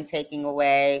I am taking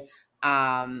away.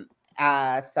 So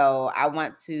I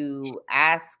want to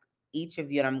ask each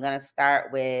of you, and I'm going to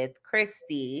start with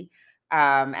Christy,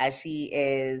 as she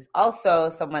is also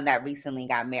someone that recently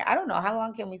got married. I don't know, how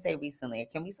long can we say recently?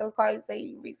 Can we still call you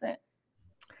say recent?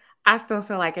 I still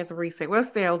feel like it's recent. We're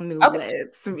still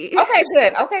newlyweds to me. Okay,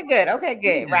 good.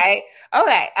 Yeah. Right?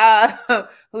 Okay.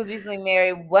 Who's recently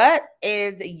married? What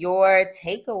is your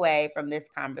takeaway from this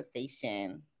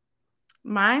conversation?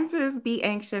 Mine's is be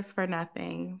anxious for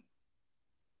nothing.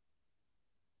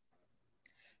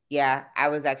 Yeah, I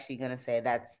was actually gonna say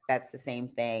that's the same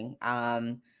thing.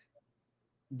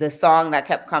 The song that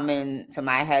kept coming to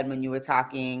my head when you were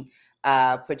talking,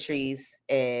 Patrice,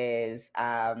 is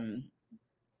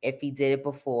if he did it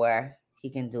before, he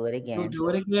can do it again. He'll do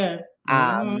it again.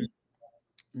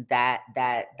 That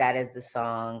is the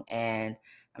song, and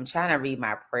I'm trying to read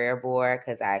my prayer board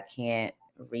because I can't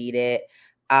read it.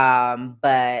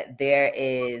 But there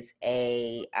is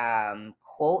a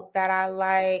quote that I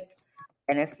like,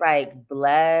 and it's like,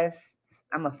 blessed.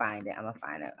 I'm gonna find it.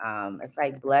 It's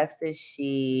like, blessed is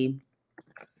she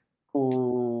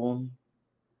who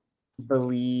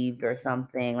believed or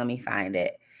something. Let me find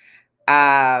it.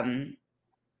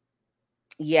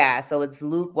 Yeah, so it's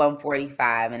Luke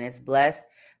 1:45, and it's blessed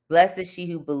is she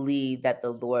who believed that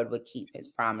the Lord would keep his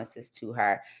promises to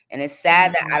her. And it's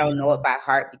sad that I don't know it by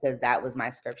heart because that was my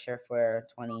scripture for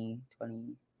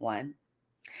 2021.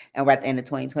 And we're at the end of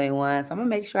 2021. So I'm gonna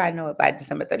make sure I know it by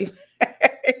December 31st.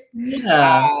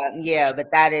 Yeah.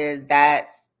 But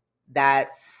that's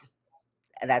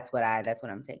what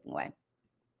I'm taking away.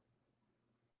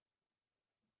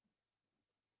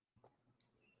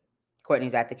 Courtney,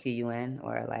 got the QUN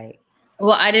or like?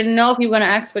 Well, I didn't know if you were going to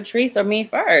ask Patrice or me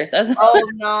first.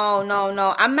 Oh,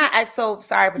 no. I'm not so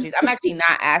sorry, Patrice. I'm actually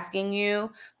not asking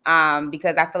you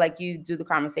because I feel like you do the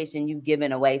conversation, you've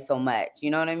given away so much.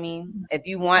 You know what I mean? If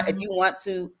you want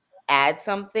to add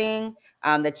something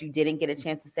that you didn't get a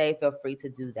chance to say, feel free to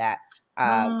do that.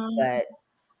 But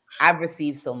I've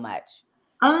received so much.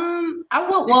 I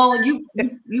will. Well, you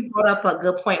brought up a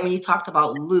good point when you talked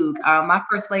about Luke. My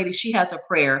first lady, she has a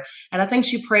prayer, and I think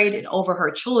she prayed it over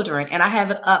her children, and I have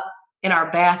it up in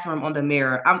our bathroom on the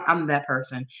mirror. I'm that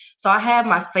person. So I have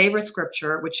my favorite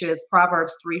scripture, which is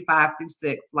Proverbs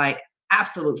 3:5-6, like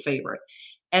absolute favorite.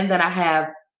 And then I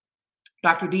have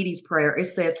Dr. Didi's prayer. It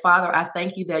says, Father, I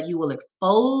thank you that you will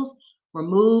expose,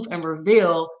 remove, and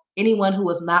reveal anyone who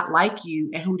is not like you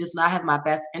and who does not have my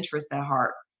best interests at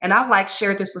heart. And I've like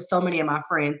shared this with so many of my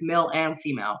friends, male and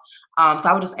female. So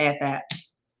I would just add that.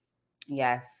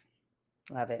 Yes.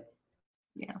 Love it.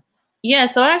 Yeah. Yeah.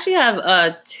 So I actually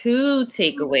have 2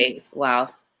 takeaways. Wow.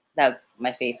 That's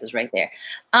my face is right there.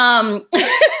 So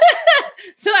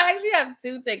I actually have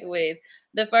 2 takeaways.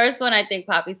 The first one, I think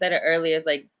Papi said it earlier, is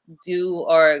like do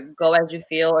or go as you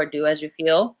feel or do as you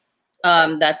feel.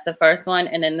 That's the first one.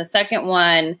 And then the second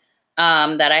one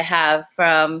that I have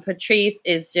from Patrice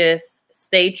is just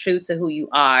stay true to who you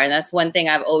are. And that's one thing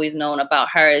I've always known about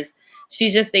her is she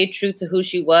just stayed true to who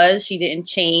she was. She didn't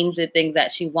change the things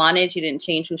that she wanted. She didn't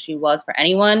change who she was for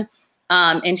anyone.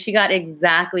 And she got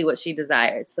exactly what she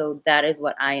desired. So that is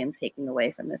what I am taking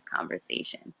away from this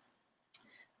conversation.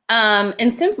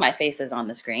 And since my face is on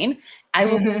the screen, I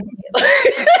will.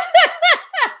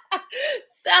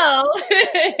 So,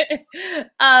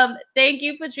 thank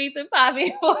you, Patrice and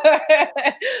Papi,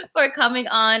 for coming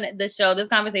on the show. This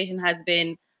conversation has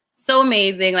been so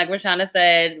amazing. Like Roshana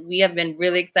said, we have been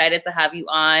really excited to have you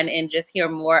on and just hear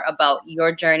more about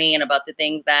your journey and about the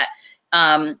things that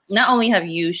not only have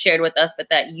you shared with us, but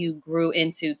that you grew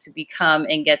into to become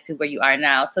and get to where you are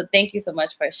now. So thank you so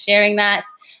much for sharing that.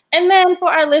 And then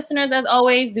for our listeners, as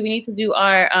always, do we need to do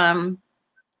our,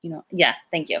 yes,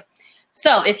 thank you.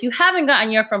 So if you haven't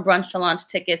gotten your From Brunch to Launch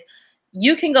tickets,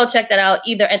 you can go check that out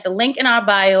either at the link in our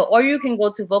bio, or you can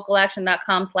go to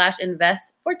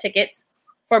vocalaction.com/invest for tickets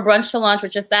for Brunch to Launch,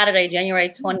 which is Saturday, January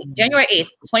 8th,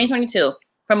 2022.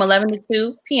 From 11 to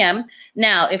 2 p.m.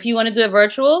 Now, if you want to do it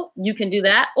virtual, you can do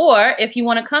that. Or if you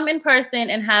want to come in person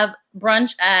and have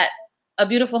brunch at a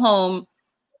beautiful home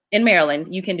in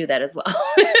Maryland, you can do that as well.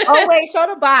 Oh, wait, show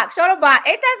the box. Show the box.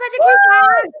 Ain't that such a cute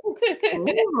box?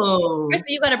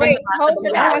 Christy, you got to bring the box. Hold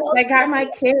it. I got my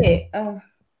kid. Oh,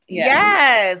 yeah.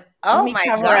 Yes. Oh, my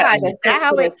gosh. Is that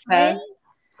how it came?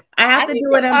 I have to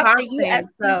do an unboxing.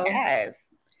 So. Yes.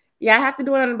 Yeah, I have to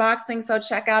do an unboxing, so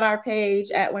check out our page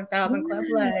at 1000 Club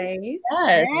Live.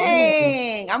 Yes.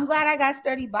 Dang, I'm glad I got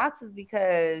sturdy boxes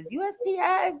because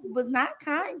USPS was not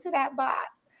kind to that box.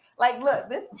 Like, look,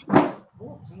 this.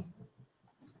 Oh,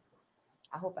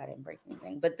 I hope I didn't break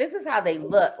anything, but this is how they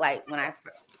look like when I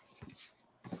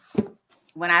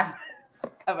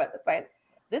cover the price.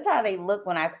 This is how they look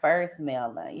when I first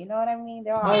mail them. You know what I mean?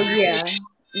 They're all yeah.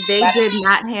 They did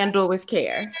not handle with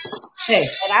care. Hey,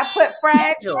 and I put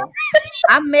fragile.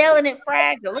 I'm mailing it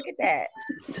fragile. Look at that.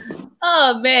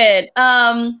 Oh man.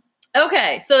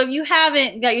 Okay. So if you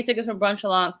haven't got your tickets from Brunch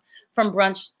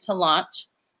to Launch,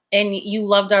 and you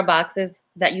loved our boxes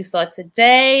that you saw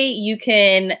today, you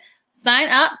can sign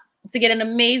up to get an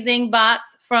amazing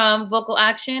box from Vocal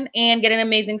Action and get an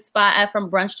amazing spot at From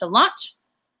Brunch to Launch.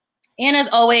 And as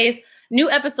always, new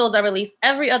episodes are released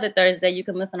every other Thursday. You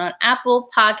can listen on Apple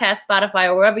Podcasts, Spotify,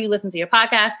 or wherever you listen to your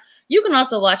podcast. You can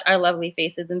also watch our lovely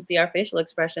faces and see our facial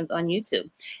expressions on YouTube.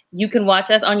 You can watch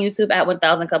us on YouTube at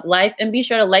 1000 Cup Life, and be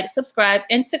sure to like, subscribe,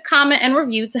 and to comment and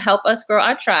review to help us grow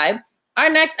our tribe. Our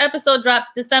next episode drops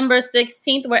December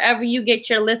 16th, wherever you get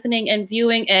your listening and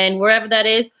viewing, and wherever that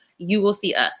is, you will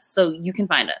see us. So you can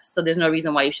find us. So there's no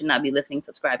reason why you should not be listening,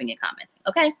 subscribing, and commenting.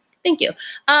 Okay? Thank you.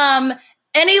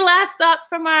 Any last thoughts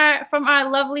from our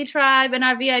lovely tribe and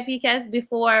our VIP guests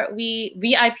before we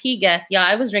VIP guests? Yeah,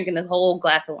 I was drinking this whole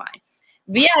glass of wine.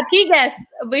 VIP guests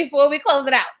before we close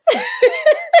it out.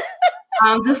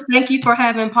 Just thank you for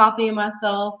having Papi and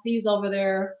myself. He's over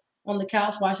there on the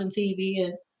couch watching TV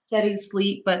and said he's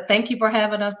asleep. But thank you for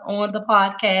having us on the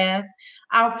podcast.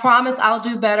 I promise I'll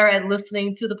do better at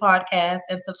listening to the podcast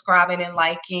and subscribing and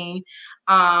liking.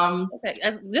 Okay,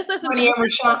 just listen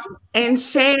to and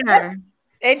share.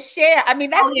 And share. I mean,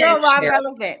 that's real raw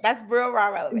relevant. That's real raw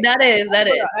relevant. That is.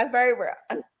 That's very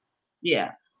real.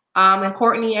 Yeah. And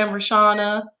Courtney and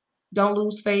Roshana, don't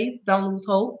lose faith. Don't lose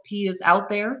hope. He is out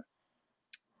there.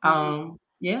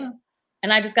 Yeah.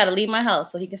 And I just got to leave my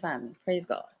house so he can find me. Praise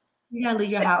God. You got to leave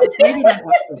your house. Maybe like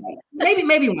once a week.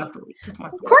 Maybe once a week. Just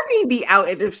once a week. Courtney be out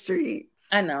in the streets.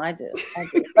 I know, I do.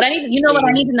 But I need to, you know what?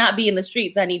 I need to not be in the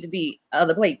streets. I need to be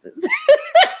other places.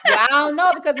 Yeah, I don't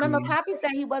know, because remember Papi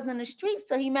said he was in the streets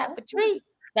till he met Patrice.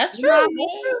 That's true. You know what I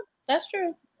mean? That's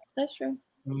true. That's true.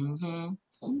 Mm-hmm.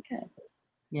 Okay.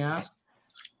 Yeah.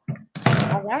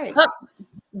 All right.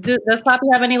 Does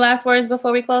Papi have any last words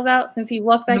before we close out? Since he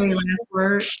walked back. Any last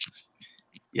words?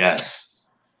 Yes.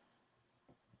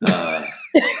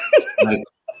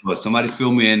 Somebody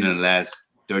fill me in the last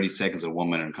 30 seconds or 1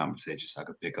 minute of conversation so I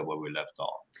could pick up where we left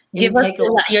off. Give us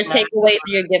your takeaways or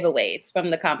your giveaways from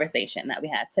the conversation that we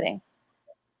had today.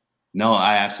 No,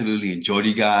 I absolutely enjoyed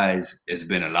you guys. It's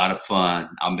been a lot of fun.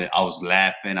 I was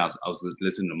laughing. I was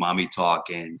listening to mommy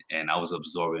talking, and I was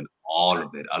absorbing all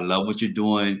of it. I love what you're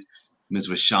doing, Miss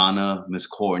Roshana, Miss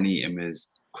Courtney, and Miss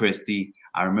Christy.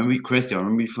 I remember you, Christy. I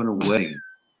remember you from the wedding.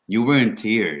 You were in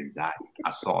tears. I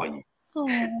saw you.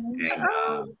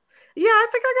 And, Yeah, I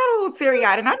think I got a little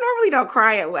teary-eyed, and I normally don't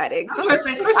cry at weddings. So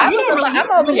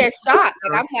I'm over here shocked.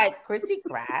 Like, I'm like, Christy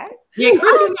cried? Yeah,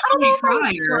 Christy's not I don't know a if I was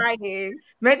crier. crying.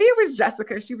 Maybe it was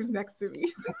Jessica. She was next to me.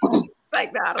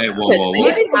 Like, no, I don't know.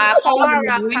 Pull her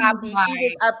up, Papi. She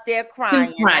was up there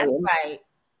crying. That's right.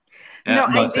 No,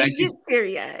 I did get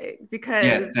teary-eyed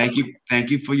because thank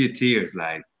you for your tears.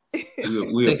 Like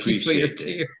we appreciate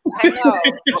it. I know.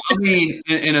 I mean,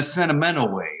 in a sentimental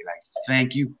way, like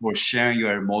thank you for sharing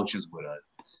your emotions with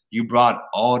us. You brought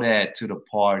all that to the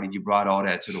party. You brought all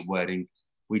that to the wedding.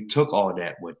 We took all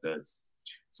that with us.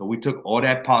 So we took all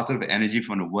that positive energy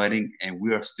from the wedding, and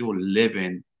we are still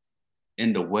living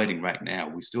in the wedding right now.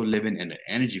 We're still living in the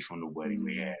energy from the wedding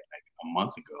we had like a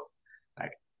month ago.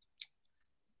 Like,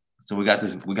 so we got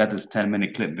this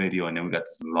 10-minute clip video, and then we got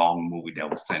this long movie that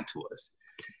was sent to us.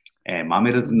 And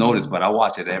mommy doesn't know this, but I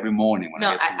watch it every morning when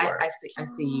I get to work. I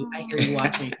see you. I hear you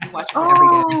watching. You watch it every day.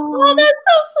 Oh, that's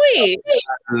so sweet.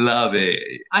 I love it.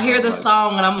 I hear the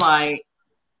song and I'm like,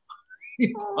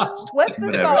 what's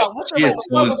the song?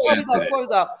 Before we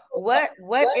go, what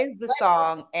is the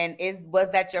song? And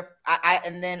was that your?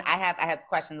 And then I have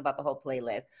questions about the whole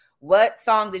playlist. What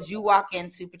song did you walk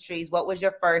into, Patrice? What was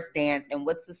your first dance? And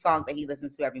what's the song that he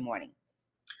listens to every morning?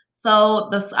 So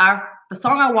the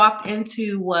song I walked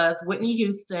into was Whitney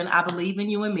Houston, I Believe in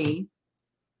You and Me.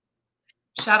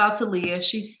 Shout out to Leah.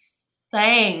 She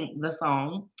sang the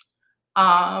song.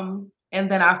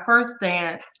 And then our first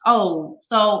dance. Oh,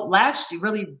 so last year,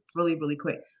 really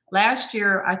quick. Last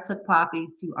year I took Papi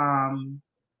to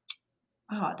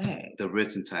the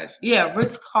Ritz and Tyson. Yeah,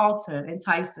 Ritz-Carlton and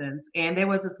Tyson's. And there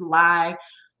was this live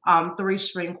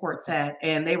 3-string quartet,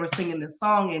 and they were singing this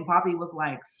song, and Papi was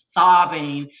like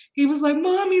sobbing. He was like,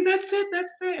 "Mommy, that's it."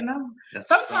 And I was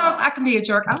sometimes I can be a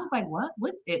jerk. I was like,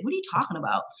 What's it? What are you talking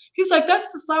about? He's like,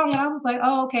 "That's the song." And I was like,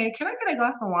 "Oh, okay. Can I get a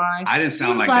glass of wine?" I didn't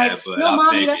sound like that, but no, I'll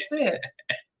Mommy, take that's it.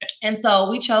 And so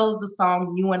we chose the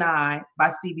song "You and I" by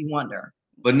Stevie Wonder.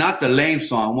 But not the lame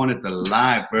song. I wanted the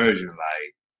live version,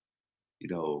 like, you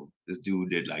know, this dude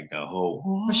did like the whole.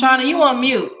 Rashana, you on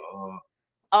mute.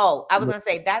 Oh, I was gonna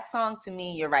say that song to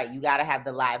me, you're right. You gotta have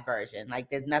the live version. Like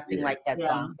there's nothing like that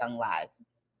song sung live.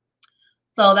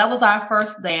 So that was our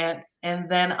first dance. And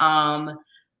then our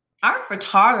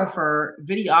videographer,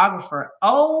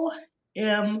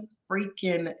 OM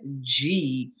freaking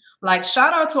G. Like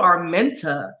shout out to our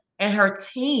mentor and her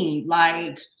team.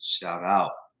 Like shout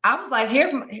out. I was like,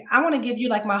 I want to give you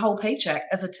like my whole paycheck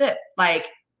as a tip. Like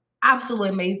absolutely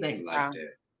amazing. Like that.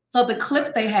 So the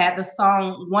clip they had, the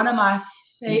song, one of my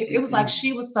it was like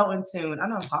she was so in tune. I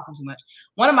know I'm talking too much.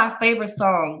 One of my favorite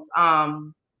songs,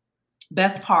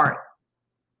 Best Part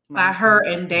by her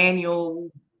and Daniel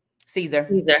Caesar.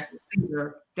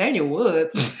 Daniel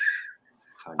Woods. So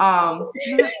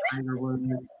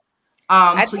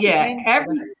yeah,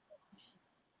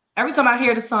 every time I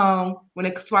hear the song when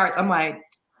it starts, I'm like,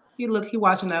 he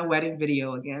watching that wedding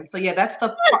video again. So yeah, that's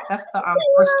the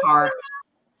first part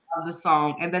of the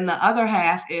song, and then the other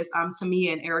half is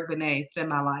Tamia and Eric Benet, Spend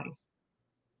My Life.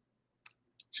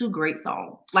 2 great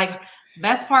songs. Like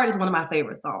Best Part is one of my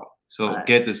favorite songs. So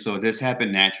get this. So this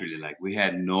happened naturally. Like we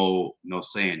had no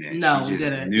saying that. No, she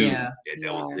just didn't. knew Yeah.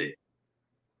 that was it.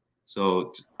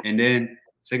 So and then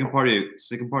second part of your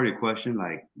question,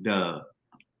 like the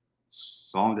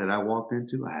song that I walked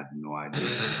into, I have no idea.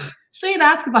 She didn't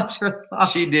ask about your song.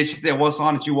 She did. She said, "What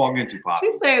song did you walk into, Papi?"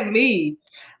 She said me.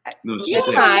 No, she it's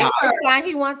said fine. Papi. It's fine.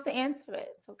 He wants to answer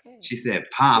it. It's okay. She said,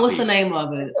 "Papi." What's the name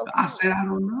of it? I said, "I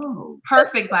don't know."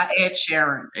 Perfect by Ed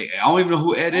Sheeran. I don't even know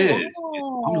who Ed is. I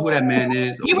don't know who that man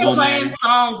is. He was playing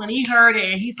songs and he heard it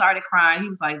and he started crying. He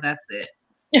was like, "That's it."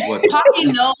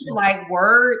 Papi knows like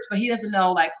words, but he doesn't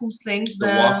know like who sings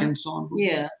them. The walking song.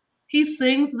 Yeah. He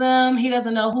sings them. He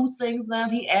doesn't know who sings them.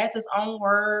 He adds his own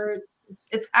words.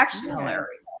 It's actually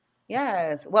hilarious.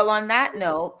 Yes. Well, on that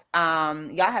note,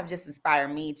 y'all have just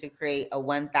inspired me to create a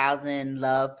 1,000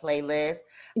 love playlist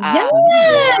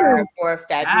for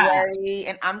February.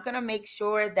 And I'm going to make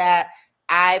sure that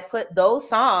I put those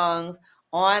songs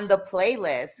on the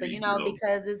playlist. So,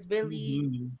 because it's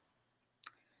really,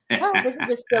 this is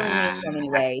just filling me in so many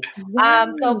ways.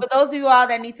 So for those of you all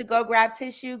that need to go grab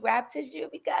tissue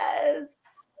because.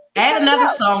 Add another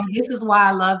song. This Is Why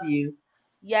I Love You.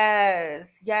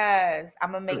 Yes.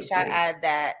 I'm gonna make sure I add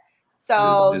that.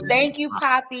 So thank you,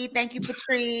 Papi. Thank you,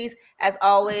 Patrice. As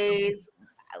always,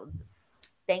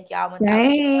 thank y'all.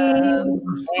 And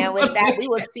with that, we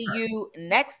will see you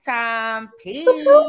next time. Peace.